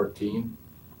 2014.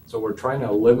 So we're trying to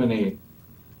eliminate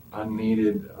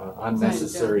unneeded,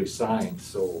 unnecessary signs.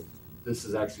 So this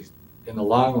is actually, in the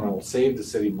long run, will save the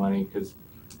city money because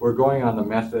we're going on the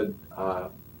method,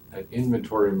 an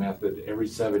inventory method. Every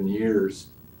 7 years,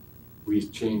 we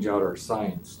change out our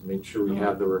signs to make sure we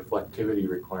have the reflectivity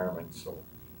requirements. So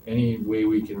any way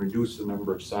we can reduce the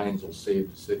number of signs will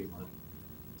save the city money.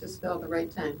 Just spell the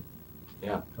right time.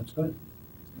 That's good.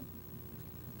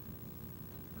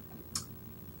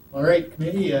 All right,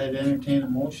 committee, I'd entertain a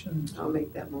motion. I'll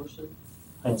make that motion.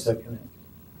 I'd second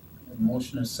it. A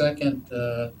motion is second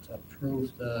to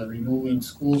approve the removing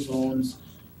school zones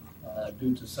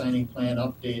due to signing plan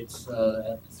updates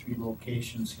at the 3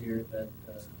 locations here that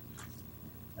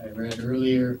I read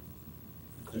earlier.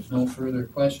 If there's no further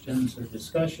questions or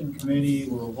discussion, committee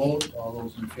will vote. All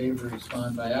those in favor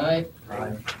respond by aye.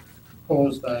 Aye.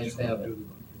 Opposed, ayes have it.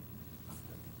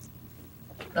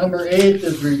 Number 8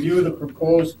 is review the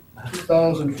proposed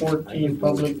 2014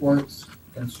 Public Works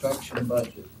construction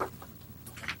budget.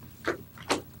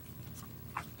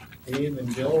 Dave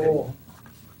and Joe,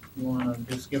 you wanna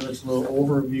just give us a little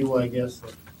overview, I guess,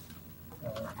 of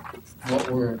what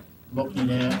we're looking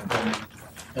at and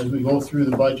as we go through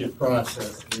the budget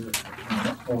process here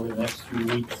over the next few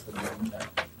weeks.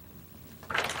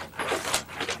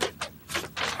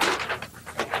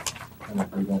 And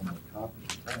if we don't make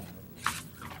copies.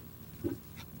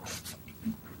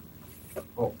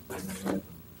 Oh.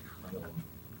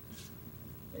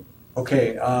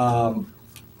 Okay,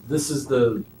 this is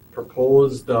the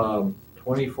proposed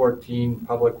 2014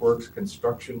 Public Works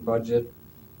construction budget.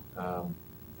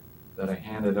 that I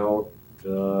handed out.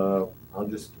 I'll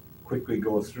just quickly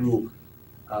go through.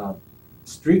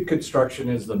 Street construction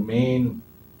is the main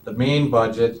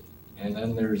budget, and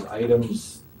then there's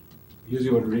items, usually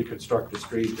when we reconstruct a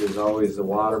street, there's always the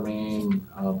water main,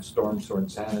 storm sewer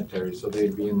and sanitary, so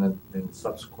they'd be in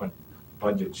subsequent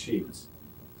budget sheets.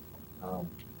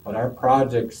 But our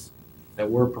projects that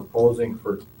we're proposing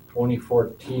for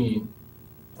 2014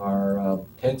 are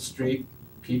 10th Street,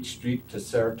 Peach Street to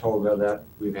Saratoga, that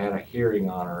we've had a hearing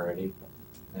on already,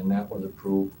 and that was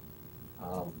approved.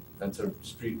 That's a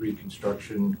street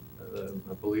reconstruction.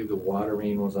 I believe the water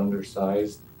main was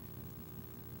undersized.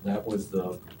 That was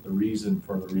the reason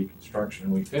for the reconstruction.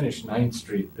 We finished 9th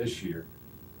Street this year.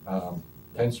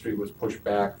 10th Street was pushed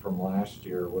back from last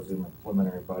year, was in the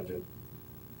preliminary budget.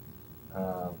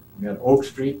 We got Oak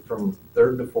Street from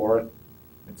 3rd to 4th.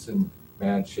 It's in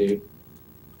bad shape.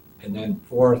 And then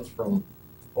 4th from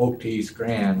Oak to East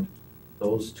Grand.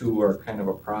 Those two are kind of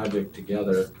a project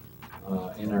together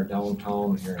in our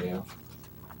downtown area.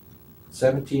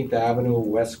 17th Avenue,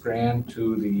 West Grand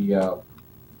to the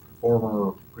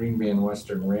former Green Bay and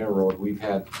Western Railroad.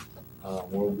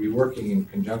 We'll be working in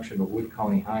conjunction with Wood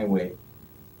County Highway.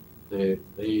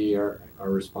 They are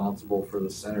responsible for the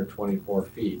center 24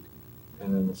 feet,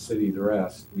 and then the city the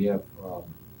rest. We have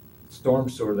storm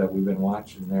sewer that we've been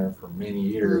watching there for many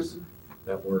years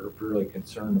that we're really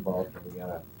concerned about that we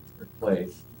gotta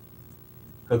replace.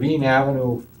 Caveen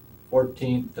Avenue,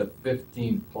 14th to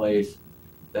 15th Place,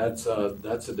 that's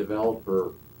a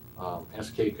developer.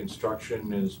 SK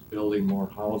Construction is building more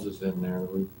houses in there.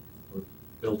 We've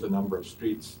built a number of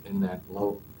streets in that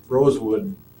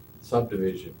Rosewood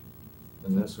subdivision,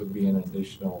 and this would be an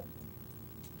additional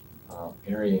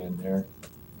area in there.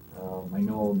 I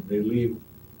know they leave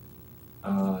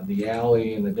the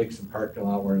alley and the Dixon parking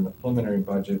lot were in the preliminary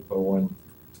budget, but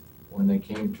when they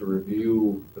came to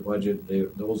review the budget,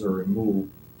 those are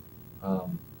removed.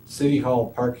 City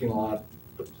Hall parking lot,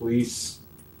 the police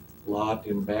lot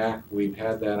in back, we've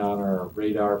had that on our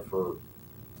radar for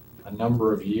a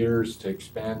number of years to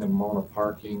expand the amount of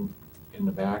parking in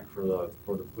the back for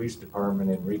the police department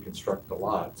and reconstruct the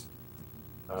lots.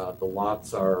 The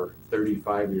lots are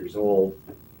 35 years old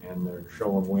and they're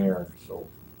showing wear, so.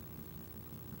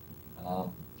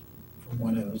 From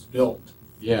when it was built.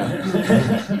 Yeah,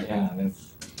 yeah,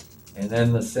 and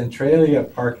then the Centralia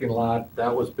parking lot,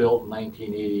 that was built in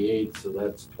 1988, so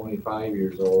that's 25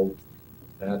 years old.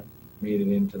 That made it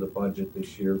into the budget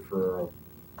this year for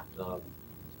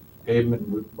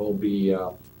pavement will be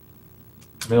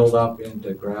milled up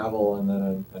into gravel and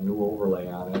then a new overlay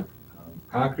on it.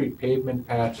 Concrete pavement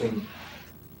patching,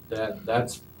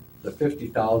 that's the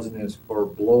 50,000 is for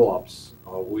blow-ups.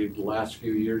 The last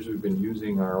few years we've been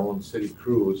using our own city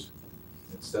crews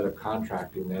instead of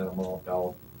contracting that amount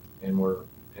out, and we're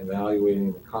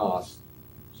evaluating the cost.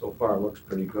 So far it looks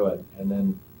pretty good. And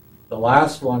then the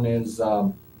last one is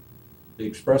the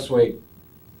expressway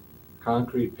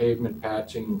concrete pavement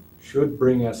patching should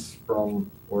bring us from,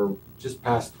 we're just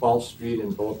past 12th Street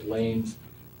in both lanes.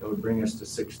 It would bring us to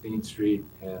 16th Street,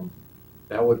 and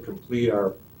that would complete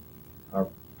our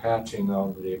patching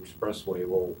of the expressway.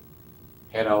 We'll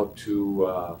head out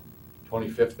to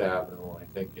 25th Avenue, I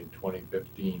think, in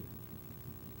 2015.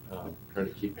 Try to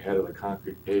keep ahead of the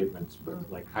concrete pavements,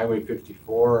 but like Highway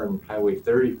 54 and Highway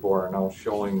 34 are now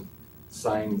showing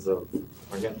signs of,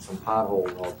 we're getting some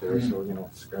potholes out there, so we're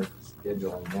gonna start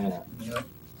scheduling that. Yep.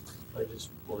 I just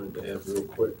wanted to add real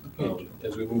quick,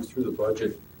 as we move through the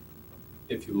budget,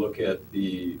 if you look at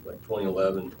the like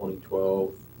 2011,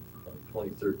 2012,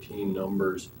 2013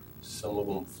 numbers, some of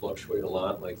them fluctuate a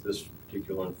lot, like this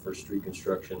particular one for street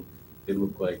construction. They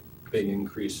look like big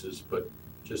increases, but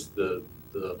just the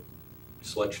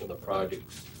selection of the project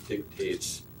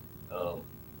dictates how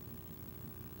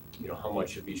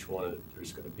much of each one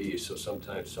there's going to be. So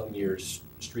sometimes, some years,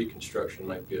 street construction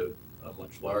might be a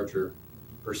much larger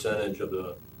percentage of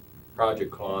the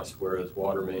project cost, whereas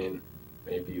water main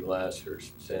may be less, or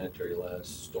sanitary less,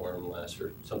 storm less,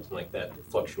 or something like that. They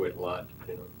fluctuate a lot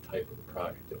depending on the type of the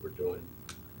project that we're doing.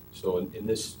 So in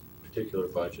this particular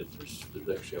budget, there's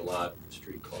actually a lot of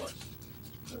street costs.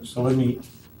 So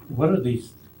what are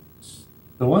these,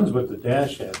 the ones with the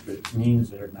dash after it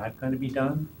means they're not gonna be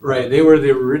done? Right, they were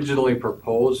originally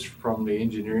proposed from the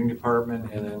engineering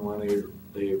department, and then when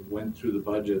they went through the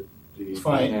budget, the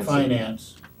Finance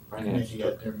finance committee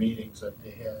at their meetings that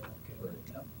they had. Okay.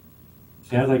 Yep.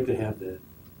 See, I'd like to have the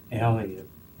alley of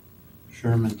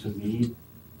Sherman to Mead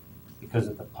because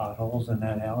of the potholes in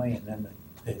that alley, and then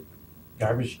the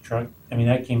garbage truck, I mean,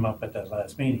 that came up at that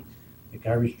last meeting. The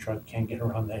garbage truck can't get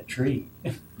around that tree.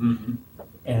 Mm-hmm.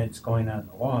 And it's going on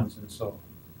the lawns, and so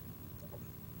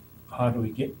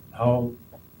how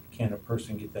can a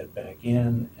person get that back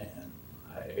in, and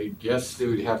I guess they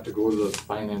would have to go to the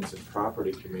Finance and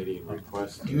Property Committee and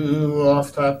request. You off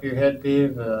the top of your head,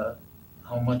 Dave,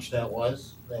 how much that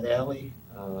was, that alley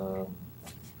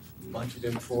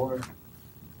budgeted for?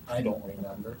 I don't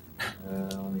remember.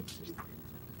 Let me see.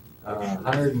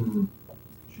 100 and,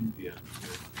 should be, isn't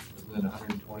it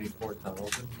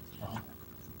 124,000?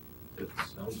 That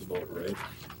sounds about right.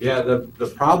 Yeah,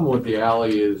 the problem with the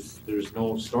alley is there's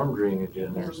no storm drainage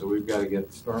in there, so we've gotta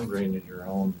get storm drainage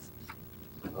around,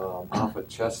 off of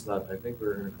Chestnut. I think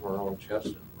we're gonna come around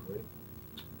Chestnut, right?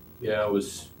 Yeah, we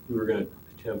were gonna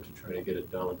attempt to try to get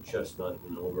it down Chestnut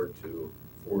and over to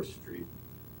Fourth Street.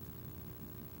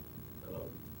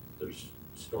 There's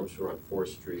storm sewer on Fourth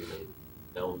Street and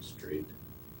Elm Street,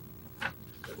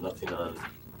 but nothing on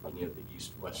any of the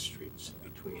east-west streets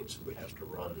in between, so we'd have to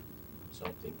run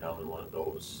something down one of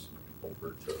those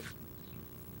over to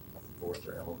Fourth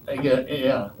or Elm.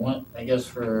 I guess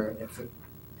for,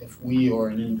 if we or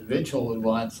an individual would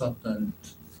want something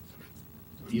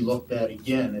to be looked at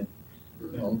again,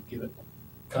 and, you know,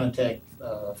 contact,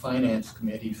 Finance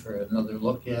Committee for another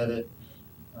look at it.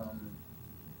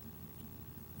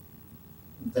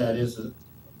 That is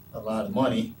a lot of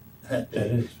money that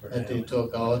they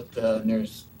took out, and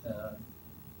there's,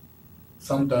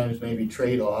 sometimes maybe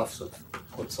trade-offs of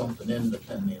put something in, but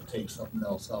then they'll take something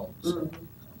else out, so.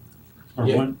 Or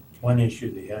Yeah. one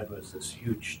issue they had was this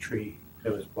huge tree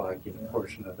that was blocking a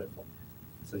portion of it.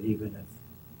 So even if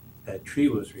that tree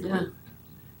was removed,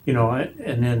 you know,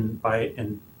 and then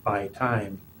by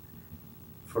time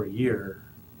for a year,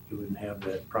 you wouldn't have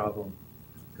that problem,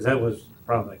 because that was the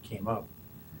problem that came up.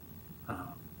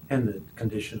 And the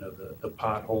condition of the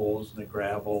potholes and the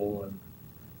gravel and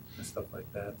stuff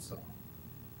like that, so.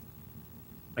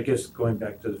 I guess going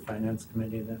back to the Finance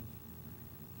Committee then.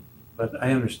 But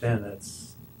I understand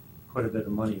that's quite a bit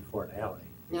of money for an alley.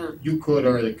 Yeah, You could,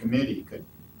 or the committee could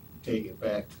take it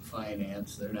back to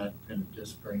finance, they're not gonna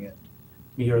just bring it,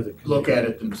 Me or the committee. look at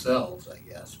it themselves, I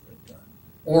guess, but,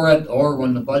 or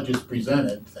when the budget's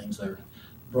presented, things are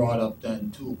brought up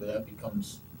then too, but that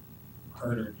becomes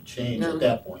harder to change Yeah. at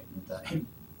that point in time.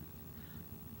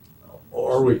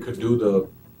 Or we could do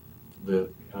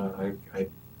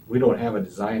we don't have a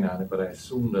design on it, but I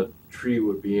assume the tree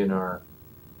would be in our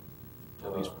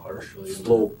At least partially.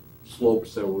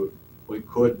 slopes that we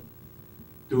could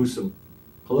do some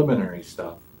preliminary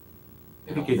stuff.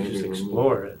 We know, could maybe just remove-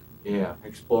 explore it Yeah,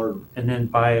 explore, and then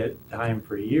buy it time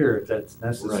for a year if that's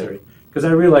necessary. Because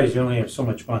I realize you only have so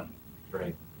much money,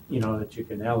 right. you know, that you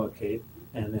can allocate,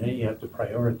 and then you have to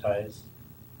prioritize.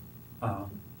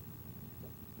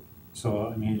 So,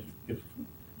 I mean,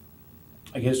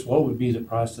 I guess what would be the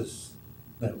process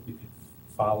that we could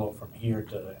follow from here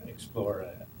to explore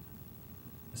it?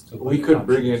 as to what We could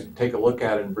bring options- it, take a look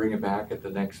at it and bring it back at the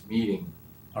next meeting.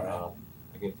 All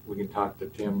right, We can talk to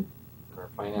Tim, our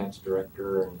finance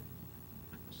director, and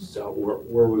so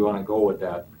where we wanna go with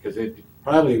that, because it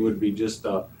probably would be just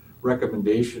a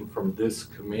recommendation from this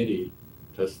committee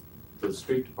to the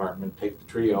street department, take the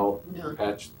tree out, yeah.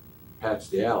 patch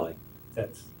the alley.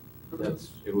 that's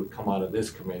It would come out of this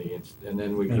committee, and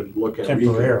then we could look at.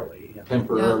 temporarily, yeah.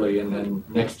 Temporarily, and then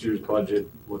next year's budget,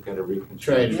 look at a reconstruction.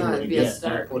 Try to do Yeah, it it'd be a again,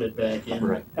 start. put it back in.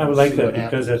 Right. I would like See that what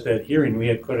because happens. at that hearing, we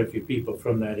had quite a few people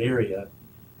from that area.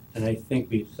 And I think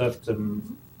we left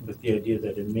them with the idea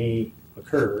that it may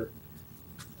occur.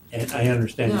 And I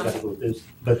understand you Yeah. gotta go this,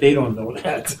 but they don't know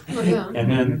that. Oh, yeah.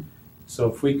 And then, so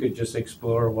if we could just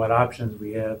explore what options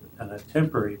we have on a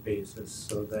temporary basis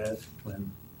so that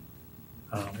when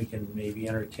we can maybe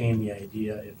entertain the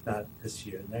idea, if not this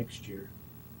year, next year,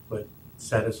 but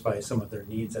satisfy some of their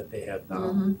needs that they have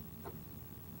now. Mhm.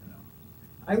 You know.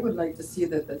 I would like to see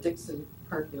that the Dixon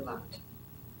parking lot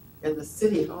and the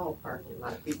city hall parking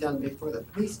lot be done before the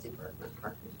police department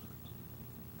parking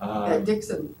lot. That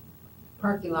Dixon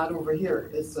parking lot over here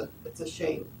is it's a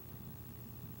shame.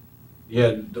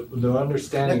 Yeah, the The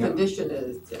understanding, condition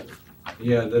is,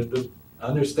 the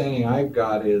understanding I've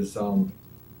got is,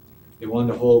 they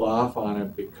wanted to hold off on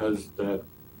it because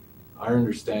our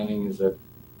understanding is that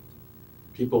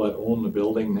people that own the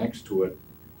building next to it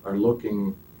are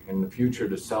looking in the future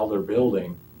to sell their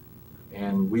building.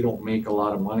 And we don't make a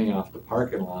lot of money off the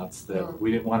parking lots, No. that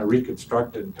we didn't wanna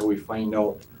reconstruct it until we find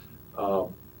out,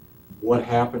 what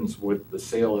happens with the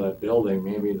sale of that building.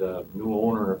 Maybe the new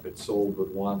owner, if it's sold,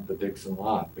 would want the Dixon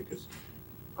lot, because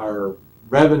our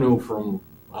revenue from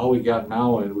all we got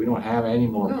now is we don't have any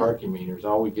more No. parking meters.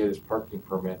 All we get is parking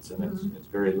permits, and it's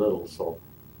very little, so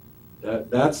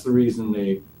that's the reason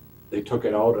they took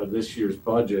it out of this year's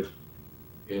budget.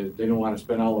 they don't wanna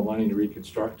spend all the money to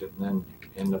reconstruct it and then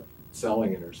end up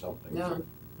selling it or something. Yeah,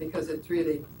 because it's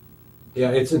really,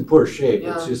 Yeah, it's in poor shape,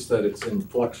 it's Yeah. just that it's in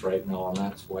flux right now, and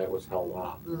that's why it was held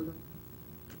off.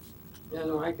 yeah,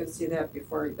 no, I can see that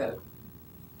before the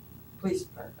police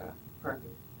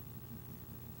parking.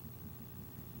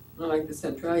 Not like the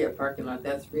Centralia parking lot,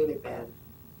 that's really bad.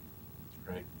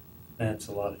 That's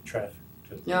a lot of traffic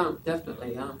too. Yeah,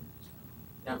 definitely, yeah.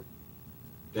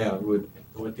 Yeah,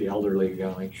 with the elderly, you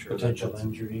gotta make sure that Potential that's.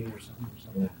 injury or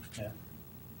something.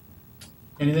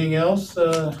 Anything else,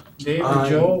 Dave or I-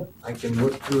 Joe? I can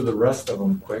look through the rest of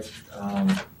them quick.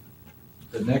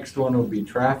 The next one will be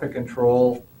traffic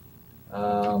control.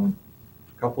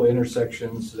 Couple of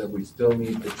intersections that we still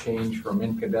need to change from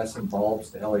incandescent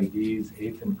bulbs to LEDs,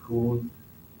 8th and Coon,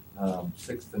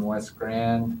 6th and West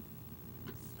Grand.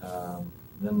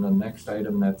 Then the next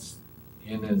item that's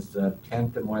in is the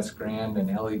 10th and West Grand,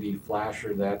 and LED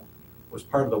flasher that was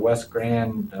part of the West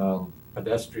Grand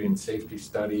pedestrian safety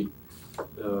study.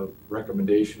 The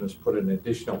recommendation is put an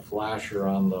additional flasher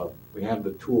on we have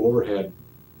the 2 overhead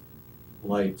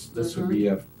lights. This would be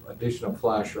a additional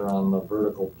flasher on the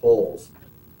vertical poles.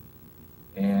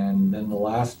 And then the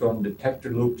last one, detector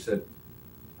loops at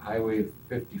Highway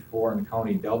 54 and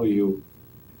County W.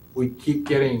 We keep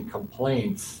getting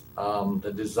complaints.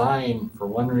 The design, for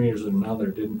one reason or another,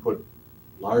 didn't put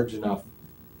large enough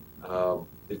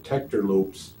detector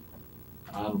loops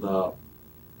on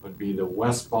would be the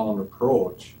westbound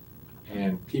approach.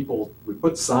 And people, we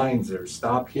put signs there,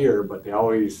 stop here, but they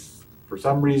always, for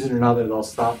some reason or another, they'll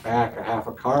stop back a half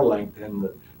a car length, and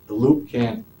the loop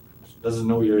doesn't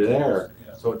know you're there,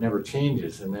 so it never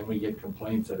changes, and then we get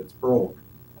complaints that it's broke.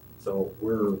 So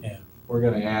we're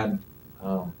gonna add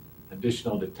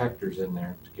additional detectors in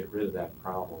there to get rid of that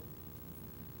problem.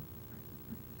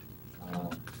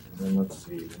 And then let's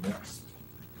see, the next.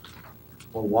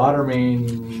 Well, water main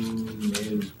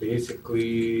is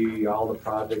basically all the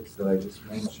projects that I just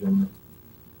mentioned,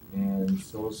 and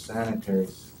so is sanitary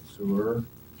sewer.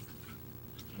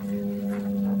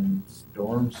 And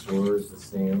storm sewer is the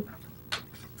same.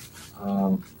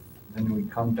 Then we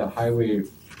come to highway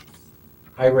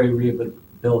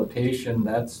rehabilitation.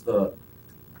 That's the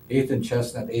 8th and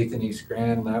Chestnut, 8th and East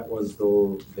Grand. That was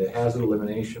the hazard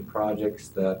elimination projects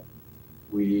that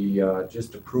we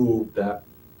just approved. That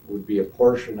would be a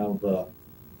portion of the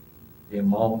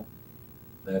amount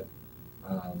that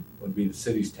would be the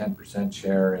city's 10%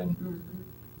 share in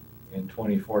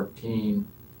 2014.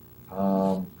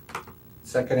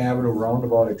 Second Avenue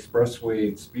Roundabout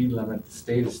Expressway speed limit, the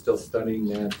state is still studying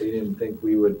that. They didn't think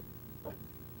the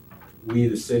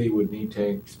city would need to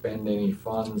expend any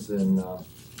funds in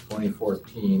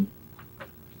 2014.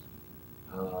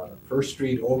 First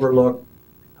Street Overlook,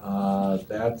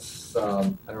 that's, I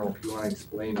don't know if you want to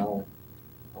explain all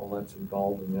that's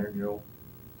involved in there, Joe.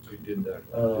 We did the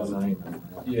design on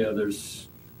that. Yeah, there's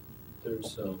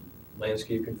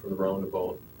landscaping for the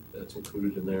roundabout that's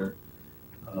included in there.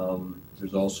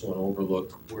 There's also an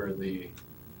overlook where the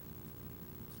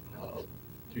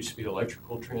used to be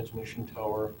electrical transmission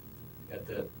tower at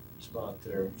that spot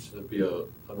there. So there'd be an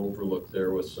overlook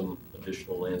there with some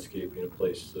additional landscaping, a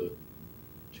place to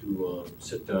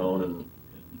sit down and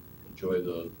enjoy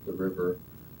the river.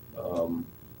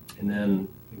 And then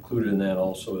included in that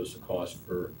also is the cost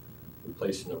for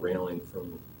replacing the railing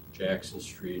from Jackson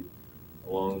Street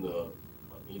along the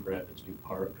Mead Rapids View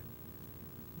Park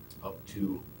up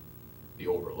to the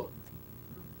overlook.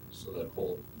 So that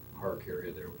whole park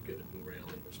area there would get a new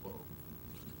railing as well.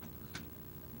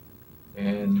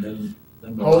 And then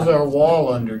How's our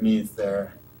wall underneath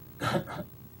there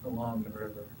along the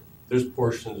river? There's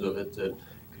portions of it that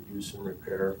could use some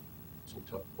repair, some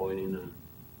tuck pointing, and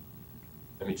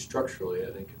I mean structurally I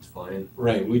think it's fine.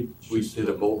 Right, we Just did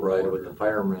a boat ride with the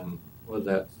firemen, was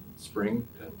that spring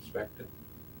to inspect it?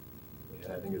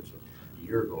 Yeah, I think it's a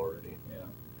year ago already.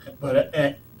 But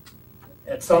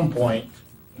at some point,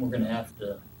 we're gonna have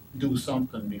to do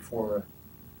something before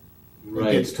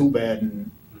it gets too bad and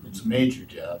it's a major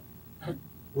job.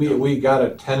 We got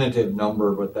a tentative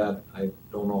number, but that, I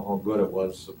don't know how good it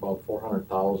was, about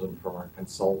 400,000 from our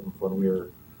consultant when we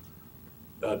were,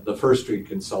 the First Street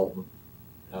consultant.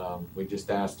 We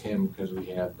just asked him because we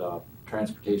had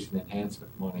transportation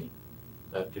enhancement money.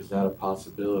 Is that a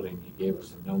possibility? And he gave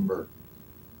us a number.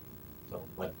 So,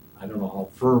 but I don't know how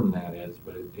firm that is,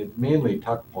 but it mainly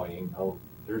tuck pointing. Oh,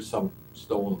 there's some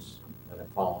stones that have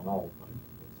fallen out, but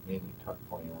it's mainly tuck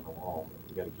pointing on the wall. But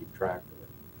we got to keep track of it.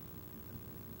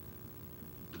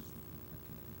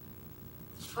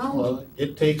 How, Well,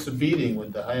 it takes a beating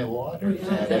with the high water Yeah,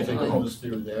 as it definitely. goes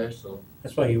through there, so.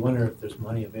 That's why you wonder if there's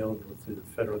money available through the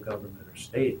federal government or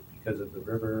state because of the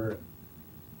river,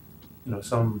 you know,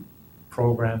 some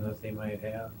program that they might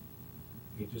have.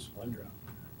 You just wonder.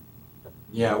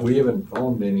 Yeah, we haven't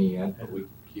found any yet, but we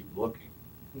keep looking.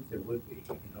 I think there would be,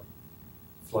 you know,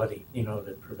 flooding, you know,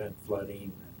 to prevent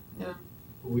flooding.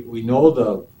 We know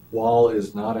the wall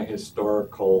is not a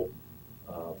historical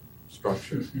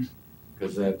structure,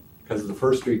 because of the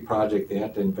First Street project, they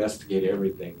had to investigate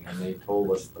everything, and they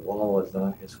told us the wall is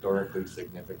not historically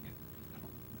significant.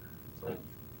 So,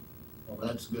 Well,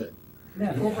 that's good.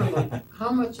 that overlook,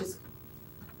 how much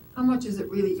is it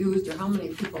really used, or how many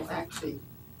people actually?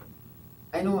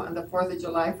 I know on the 4th of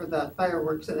July for the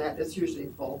fireworks and that, it's usually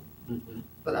full,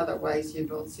 but otherwise you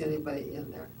don't see anybody in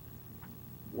there.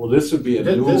 Well, this would be a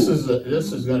new. This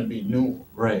is gonna be new,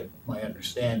 Right, my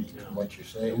understanding of what you're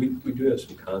saying. And we do have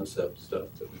some concept stuff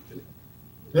that we can.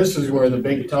 This is where the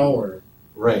big tower,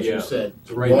 right. as you Yeah. said.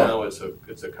 So right now, it's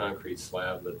a concrete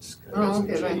slab that's kind of Oh, some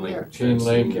okay, chain right link. there. Chain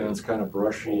link, and it's kind of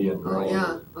brushy and. Oh,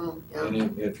 yeah, oh, yeah.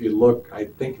 And if you look, I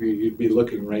think you'd be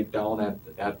looking right down at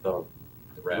the The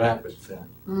rapids. rapids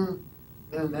then.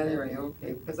 Yeah, in that area,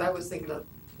 okay, because I was thinking of,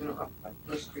 you know, up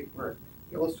First Street where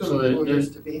the old So swimming pool there's-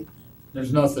 used to be.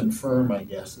 There's nothing firm, I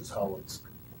guess, is how it's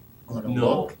gonna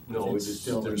No, look. no, we It's just,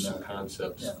 still there's in some the-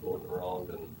 concepts yeah. floating around,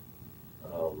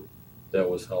 and that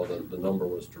was how the number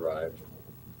was derived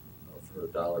for a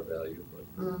dollar value,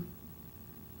 but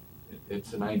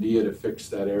It's an idea to fix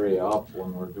that area up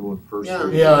when we're doing First Yeah.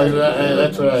 Street. Yeah,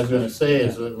 that's what I was gonna say,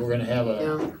 is that we're gonna have a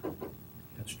Yeah,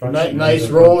 Construction nice has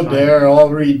a road time. there, all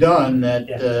redone, that,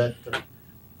 Yeah. to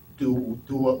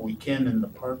do what we can in the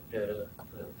park to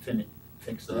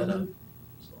fix that up.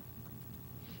 So.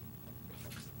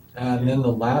 And then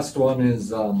the last one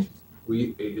is,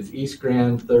 is East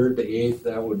Grand 3rd to 8th,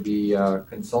 that would be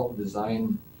consultant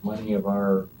design money of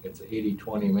it's an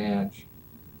 80-20 match.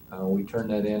 We turned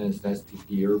that in as an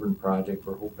STP urban project,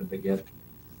 we're hoping to get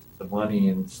the money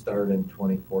and start in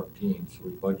 2014, so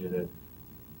we budgeted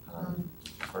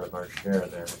part of our share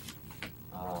there.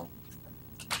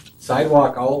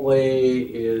 Sidewalk outlay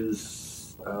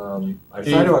is, our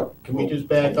Dave, sidewalk. Can we just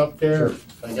back up there? Sure.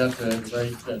 I got the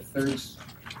right, the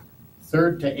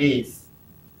 3rd to 8th.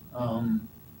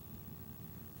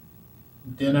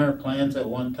 Didn't our plans at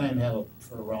one time have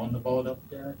for a roundabout up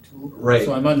there too? Right.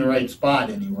 So I'm on the right spot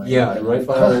anyway. Yeah, right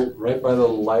by the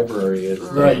library is.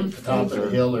 Right, the top of the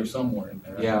hill or somewhere in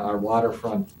there. Yeah, our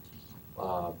waterfront,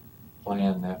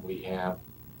 plan that we have,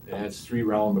 it has 3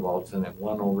 roundabouts in it,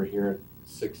 one over here at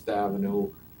Sixth Avenue,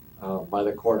 by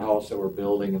the courthouse that we're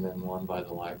building, and then one by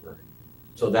the library.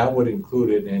 So that would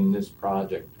include it in this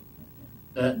project.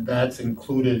 That's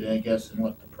included, I guess, in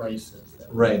what the price is.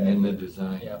 Right, in the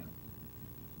design. Yeah.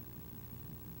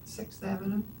 6th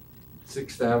Avenue.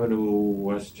 Sixth Avenue,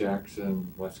 West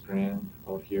Jackson, West Grand,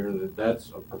 out here, that's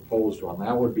a proposed one,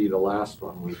 that would be the last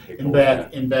one we take a In look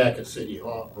at. back at City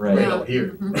Hall, Right. right out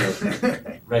here.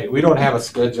 Right, we don't have a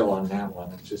schedule on that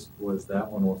one, it just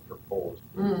that one was proposed.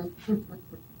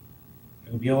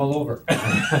 It'll be all over.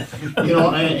 You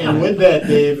know, and with that,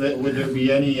 Dave, would there be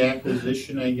any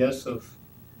acquisition, I guess, of,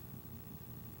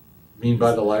 Mean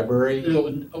by the library?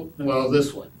 well,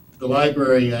 this one, the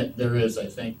library, there is, I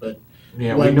think, but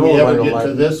Yeah, we when know we by ever the get to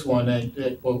library. this one,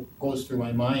 what goes through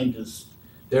my mind is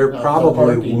They're the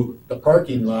probably, the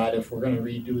parking lot, if we're gonna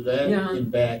redo that Yeah. in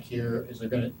back here, is there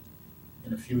gonna,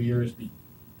 in a few years, be?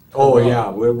 oh yeah,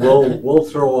 we'll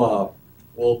throw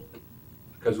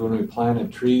because when we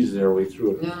planted trees there, we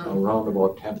threw Yeah. a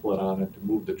roundabout template on it to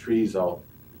move the trees out.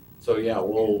 So yeah,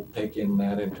 we'll take in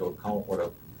that into account with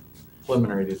a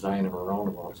preliminary design of a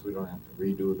roundabout, so we don't have to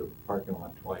redo the parking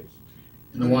lot twice.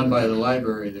 And the one by the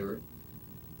library, there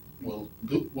will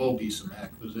be some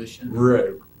acquisition.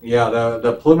 Right, yeah,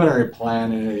 the preliminary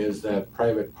plan is that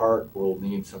private park will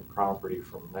need some property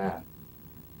from that.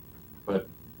 But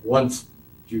once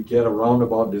you get a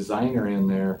roundabout designer in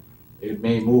there, it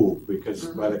may move, because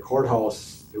by the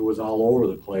courthouse, it was all over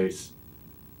the place.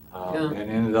 Yeah. And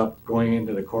ended up going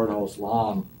into the courthouse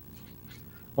lawn.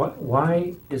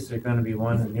 Why is there gonna be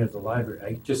one near the library?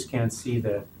 I just can't see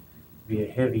that be a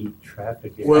heavy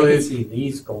traffic. Well, I can it- see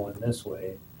these going this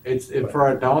way. For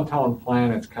our downtown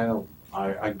plan, it's kind of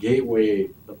a gateway,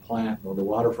 the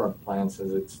waterfront plan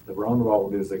says the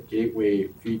roundabout is a gateway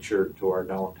feature to our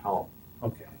downtown.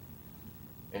 Okay.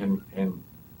 And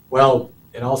well,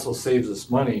 it also saves us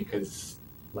money, because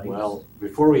Lights. well,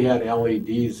 before we had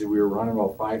LEDs, we were running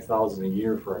about 5,000 a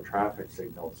year for our traffic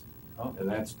signals. Oh. And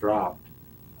that's dropped.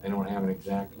 I don't have an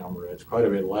exact number, it's quite a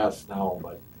bit less now,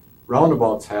 but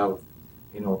roundabouts have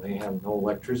they have no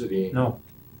electricity. No,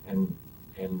 And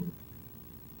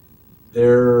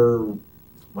they're,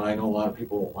 well, I know a lot of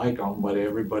people don't like them, but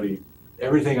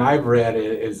everything I've read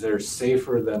is they're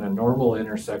safer than a normal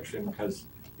intersection because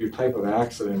your type of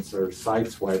accidents are side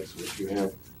swipes, which you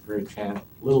have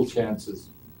little chances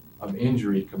of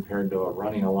injury compared to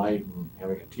running a light and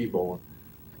having a T-bone.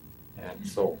 And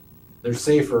so they're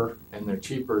safer and they're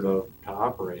cheaper to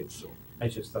operate, so. I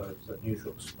just thought it was an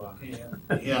unusual spot.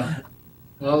 Yeah.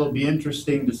 Well, it'll be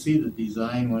interesting to see the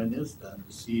design when it is done,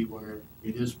 to see where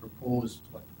it is proposed,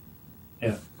 what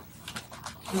And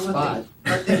spot.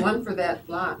 what they want for that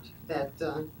lot, that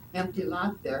empty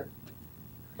lot there,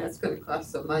 that's gonna cost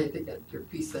some money to get your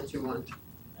piece that you want.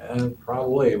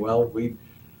 Probably, well,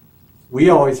 we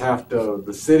always have to,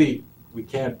 the city, we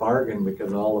can't bargain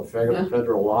because of all the Yeah.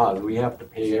 federal laws. We have to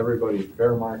pay everybody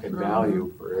fair market Mhm.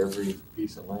 value for every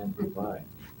piece of land we buy.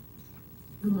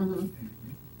 Mhm.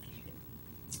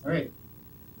 All right,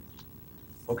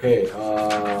 Okay,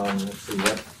 let's see,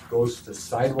 that goes to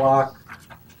sidewalk.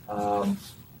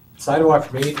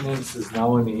 Sidewalk maintenance is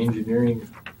now in the engineering.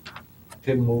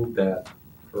 Tim moved that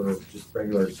for just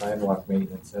regular sidewalk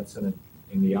maintenance. That's in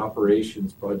the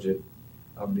operations budget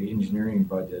of the engineering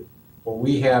budget. What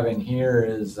we have in here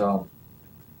is, our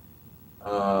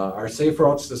safe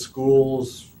routes to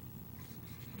schools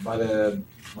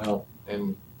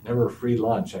and never free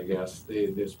lunch, I guess.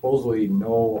 There's supposedly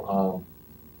no,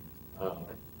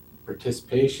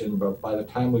 participation, but by the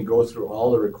time we go through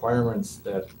all the requirements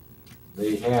that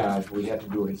they had, we had to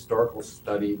do a historical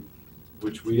study,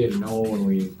 which we didn't know when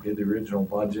we did the original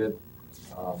budget.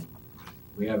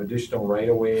 We have additional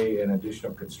right-of-way and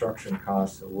additional construction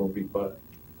costs that we'll be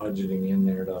budgeting in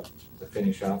there to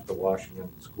finish off the Washington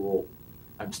School.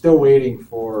 I'm still waiting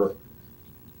for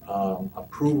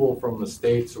approval from the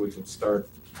state so we can start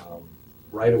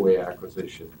right-of-way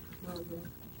acquisition. Mhm.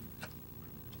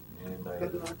 And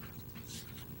Good luck.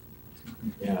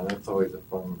 yeah, that's always a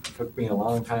fun, took me a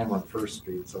long time on First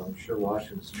Street, so I'm sure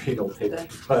Washington Street will take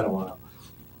quite a while.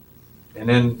 And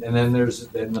then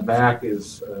there's, in the back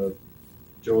is,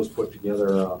 Joe's put together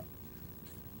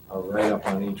a write-up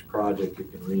on each project. You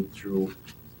can read through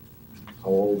how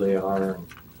old they are and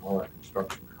all that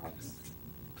construction costs.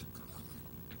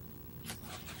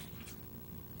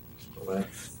 So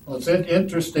that's, well, it's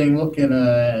interesting looking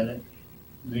at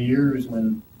the years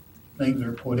when things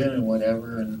are put in and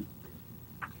whatever, and,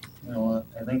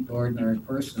 I think the ordinary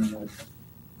person would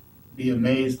be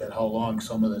amazed at how long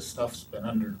some of this stuff's been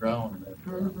underground.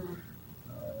 Mhm.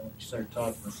 We start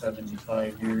talking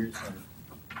 75 years and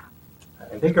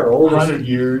I think our oldest, 100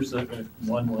 years, if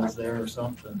one was there or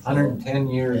something. So, 110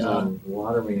 years Yeah. on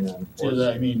water main on Fourth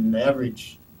I mean, the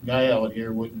average guy out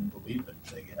here wouldn't believe it,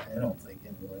 I don't think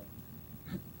anyway.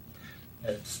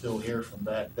 And it's still here from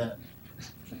back then.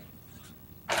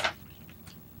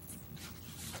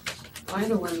 I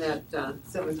know when that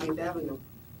 17th Avenue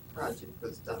project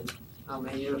was done, how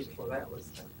many years ago that was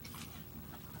done.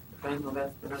 I know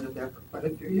that's been under there for quite a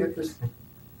few years.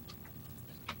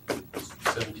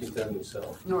 17th Avenue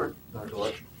South, North,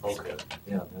 North, okay,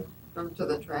 Yeah, from to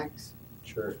the tracks.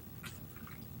 sure.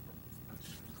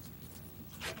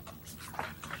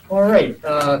 All right,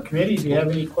 committee, do you have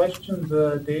any questions,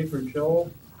 Dave or Joe?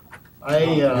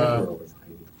 I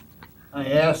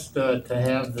asked to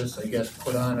have this, I guess,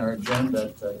 put on our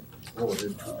agenda to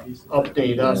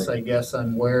update us, I guess,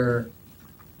 on where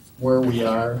we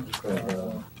are,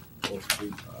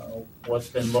 what's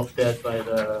been looked at by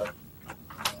the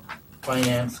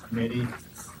finance committee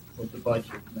with the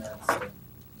budget and that, so.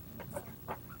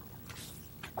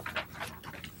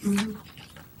 Mhm.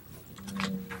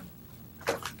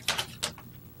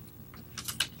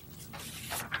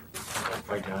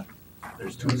 I got,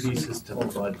 there's two pieces to the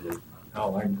budget.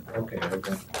 Oh, okay,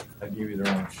 I gave you the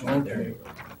wrong sheet. There you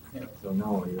go. Yeah. So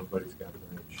now everybody's got the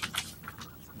right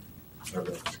sheet. Or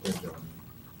the schedule.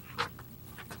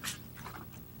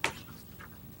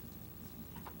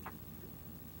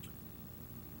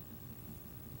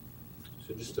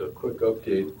 So just a quick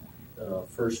update,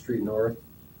 First Street North,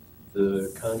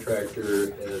 the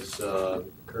contractor has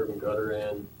curb and gutter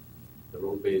in, the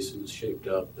road base is shaped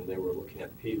up, and they were looking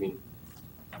at paving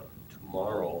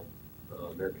tomorrow.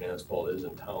 American Asphalt is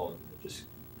in town, they just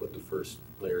put the first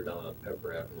layer down on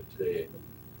Pepper Avenue today.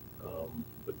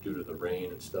 But due to the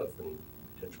rain and stuff and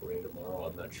potential rain tomorrow,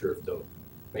 I'm not sure if they'll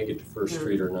make it to First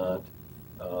Street or not.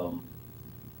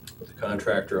 But the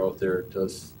contractor out there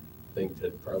does think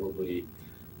that probably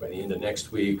by the end of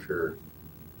next week or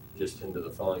just into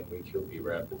the following week, he'll be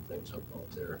wrapping things up out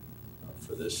there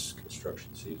for this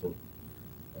construction season.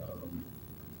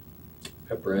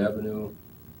 Pepper Avenue,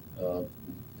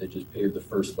 They just paved the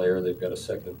first layer, they've got a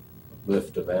second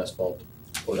lift of asphalt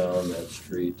to put on that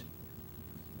street.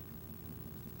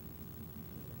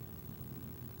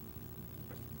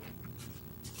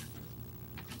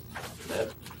 And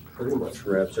that pretty much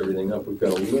wraps everything up. We've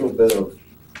got a little bit of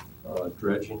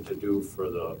dredging to do for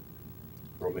the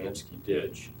Romansky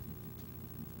Ditch.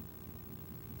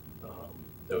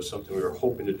 That was something we were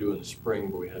hoping to do in the spring,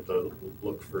 but we had to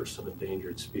look for some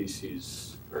endangered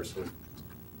species, or some,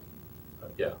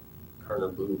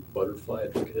 Karner blue butterfly, I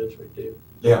think it is, right, Dave?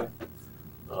 Yeah.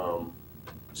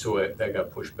 So that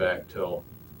got pushed back till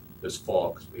this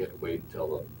fall, because we had to wait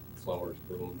till the flowers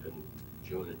bloomed in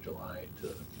June and July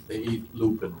to. They eat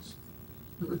lupins,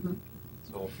 Mhm.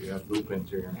 so if you have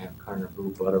lupins, you're gonna have Karner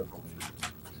blue butterflies.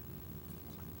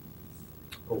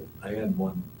 Oh, I had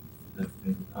one,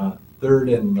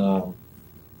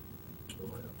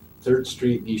 Third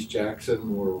Street in East Jackson, is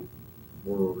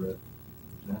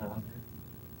that on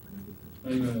there?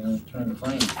 I'm trying to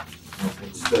find it.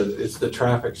 It's the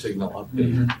traffic signal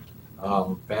update.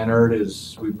 Van Ert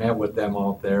we met with them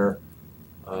out there.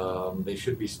 They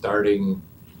should be starting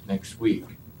next week.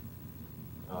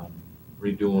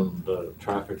 Redoing the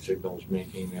traffic signals,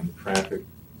 making them traffic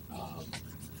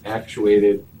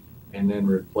actuated, and then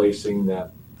replacing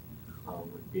that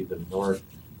would be the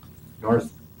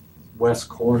northwest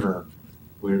corner.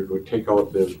 We would take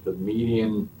out the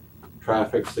median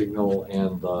traffic signal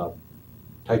and the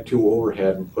type 2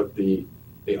 overhead and put the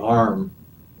arm,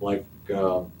 like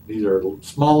these are a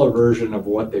smaller version of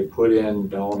what they put in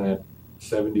down at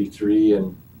 73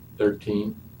 and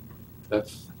 13.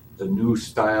 That's the new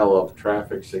style of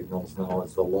traffic signals now.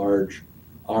 It's the large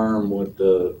arm with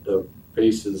the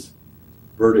faces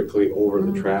vertically over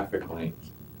the traffic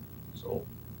lanes. So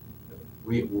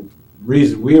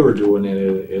reason we were doing it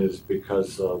is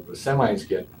because the semis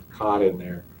get caught in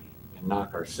there and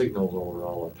knock our signals over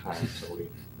all the time. So we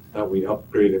thought we'd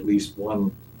upgrade at least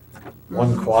one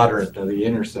quadrant of the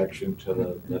intersection to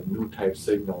the new type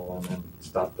signal and then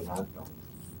stop the knockdown.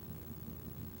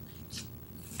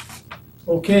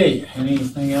 Okay,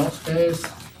 anything else, guys?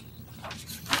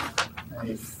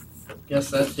 I guess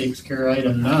that takes care of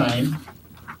item 9.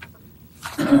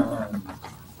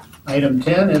 Item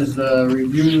 10 is the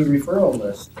review referral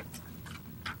list.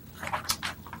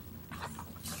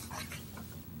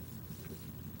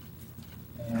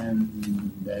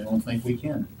 And I don't think we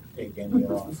can take any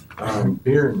off.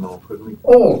 Beer, no, couldn't we?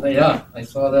 Oh, yeah, I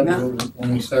saw that Yeah.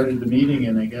 when we started the meeting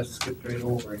and I guess skipped right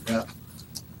over it, yeah.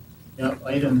 Yep,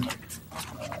 item,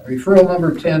 referral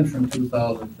number 10 from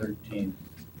 2013.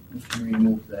 We can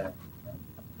remove that.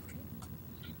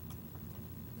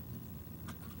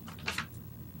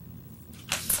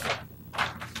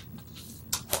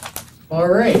 All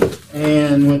right,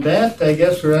 and with that, I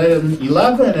guess we're item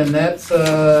 11, and that's,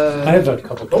 I have a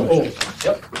couple questions.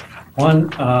 Yep. One,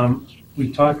 we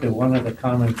talked at one of the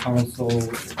common council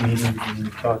meetings, and we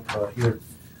talked about here,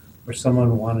 where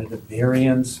someone wanted a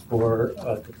variance for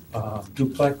a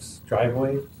duplex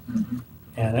driveway. Mhm.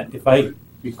 And if I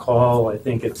recall, I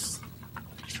think it's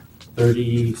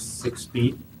 36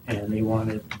 feet, and they want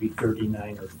it to be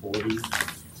 39 or 40.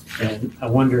 And I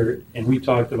wonder, and we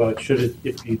talked about,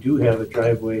 if you do have a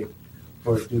driveway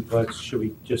or a duplex, should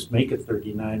we just make it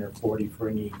 39 or 40 for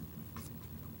anybody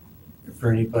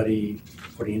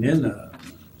putting in a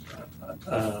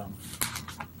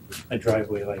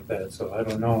driveway like that? So I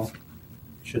don't know,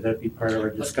 should that be part of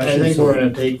our I discussion? think we're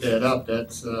gonna take that up,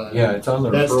 that's, Yeah, it's on the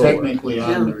that's referral. technically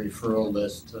on the referral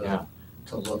list Yeah.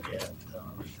 to look at.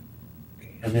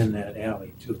 And then that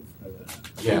alley too, for the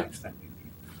Yeah. next time we meet.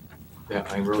 Yeah,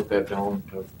 I wrote that down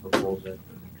to propose that.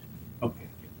 Okay.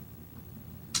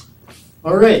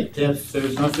 All right, if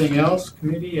there's nothing else,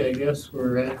 committee, I guess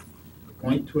we're at the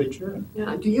point to adjourn.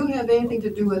 Yeah, do you have anything to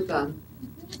do with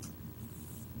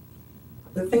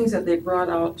the things that they brought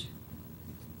out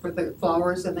for the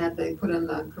flowers and that they put in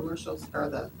the commercials or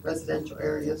the residential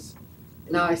areas?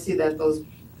 Now I see that those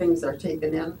things are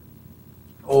taken in.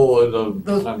 Oh,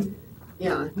 Those- on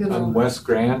Yeah, you know. West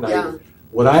Grand, Yeah.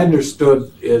 what I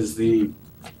understood is the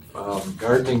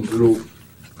gardening group,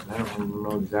 and I don't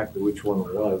know exactly which one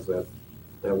it was, that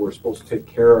we're supposed to take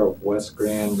care of West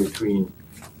Grand between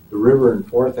the river and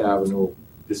Fourth Avenue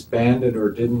disbanded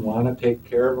or didn't want to take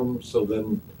care of them, so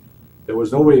then there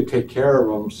was nobody to take care of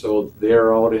them, so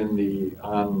they're out on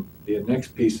the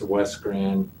next piece of West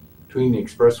Grand between the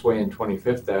Expressway and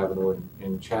 25th Avenue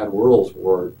in Chad Whirl's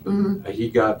ward. Mhm. He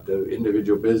got the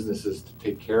individual businesses to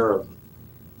take care of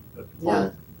the Yeah.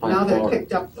 plant Now they're flower.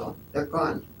 picked up though, they're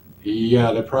gone.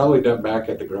 Yeah, they're probably done back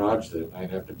at the garage then.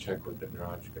 I'd have to check with the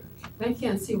garage guys. I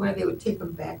can't see why they would take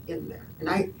them back in there. And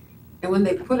And when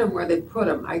they put them where they put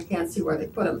them, I can't see where they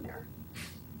put them there.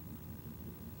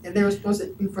 And they were supposed to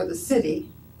be for the city,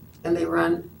 and they were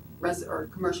on or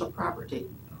commercial property.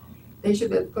 They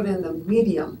should have put in the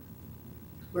medium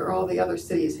where all the other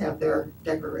cities have their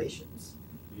decorations.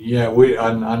 Yeah,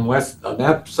 on west, on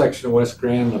that section of West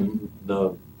Grand,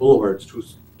 the boulevard's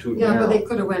too Yeah, but they narrow.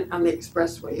 could have went on the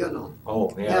expressway, you know.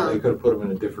 Oh, yeah, Yeah. they could have put them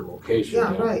in a different location.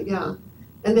 Yeah, right, yeah.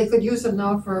 And they could use them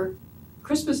now for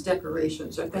Christmas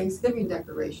decorations or Thanksgiving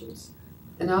decorations.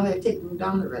 And now they're taking them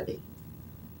down already.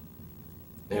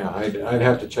 Yeah, I'd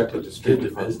have to check with the Did street the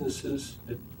department. businesses,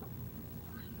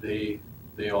 they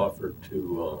offered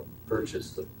to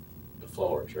purchase the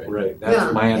flowers, right? Right, Yeah,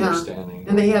 that's my yeah. understanding.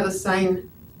 And they had to sign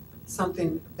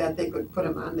something that they could put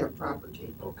them on their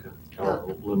property. Okay.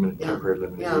 Or limited, Yeah. temporary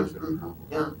Yeah, limitation. mhm,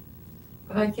 yeah.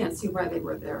 But I can't see why they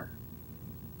were there.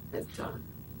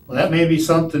 Well, that may be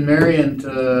something, Marion,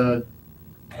 to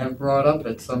have brought up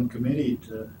at some committee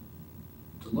to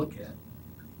look at.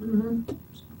 Mhm.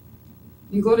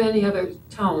 You go to any other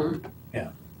town.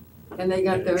 Yeah. And they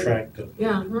got their, Attractive.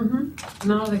 yeah,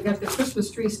 now they got the Christmas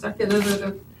tree stuck in it,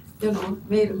 or, you know,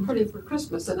 made it pretty for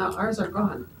Christmas, and now ours are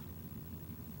gone.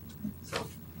 So,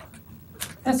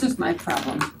 that's just my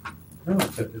problem. No,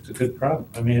 it's a good problem.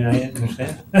 I mean, I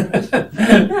understand.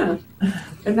 Yeah,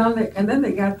 and now and then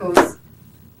they got those,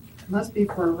 must be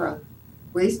for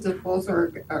waste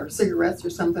disposal or cigarettes or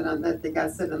something on that they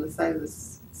got set on the side of the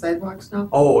sidewalks now.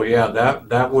 Oh, yeah,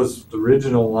 that was the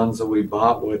original ones that we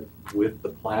bought with the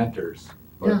planters.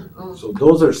 But- Yeah, oh, So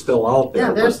those are still out there.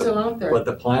 yeah, they're but the- still out there. But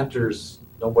the planters,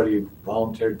 nobody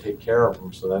volunteered to take care of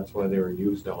them, so that's why they were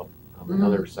used out on Mhm.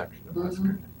 another section of West Mhm.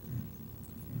 Grand.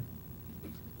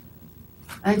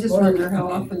 I just wonder how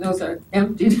often those are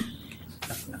emptied.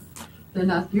 They're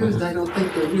not used, I don't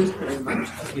think they're used very much.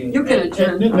 You can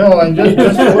adjourn. No, and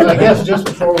I guess just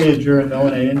before we adjourn though,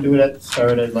 and I didn't do it at the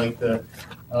start, I'd like to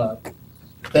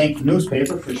thank the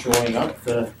newspaper for showing up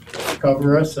to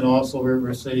cover us, and also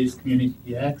River Cities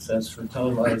Community Access for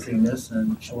televising this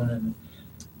and showing it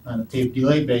on a tape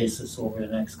delay basis over the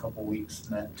next couple weeks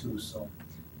and that too, so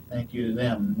thank you to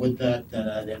them. With that, then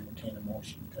I'd entertain a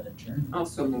motion to adjourn.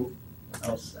 Also move.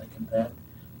 I'll second that.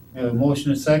 We have a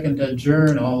motion and a second to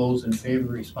adjourn. All those in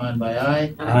favor respond by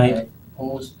aye. Aye.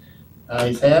 Opposed?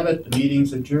 Ayes have it. The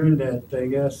meeting's adjourned at, I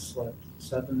guess, what,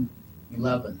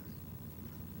 7:11.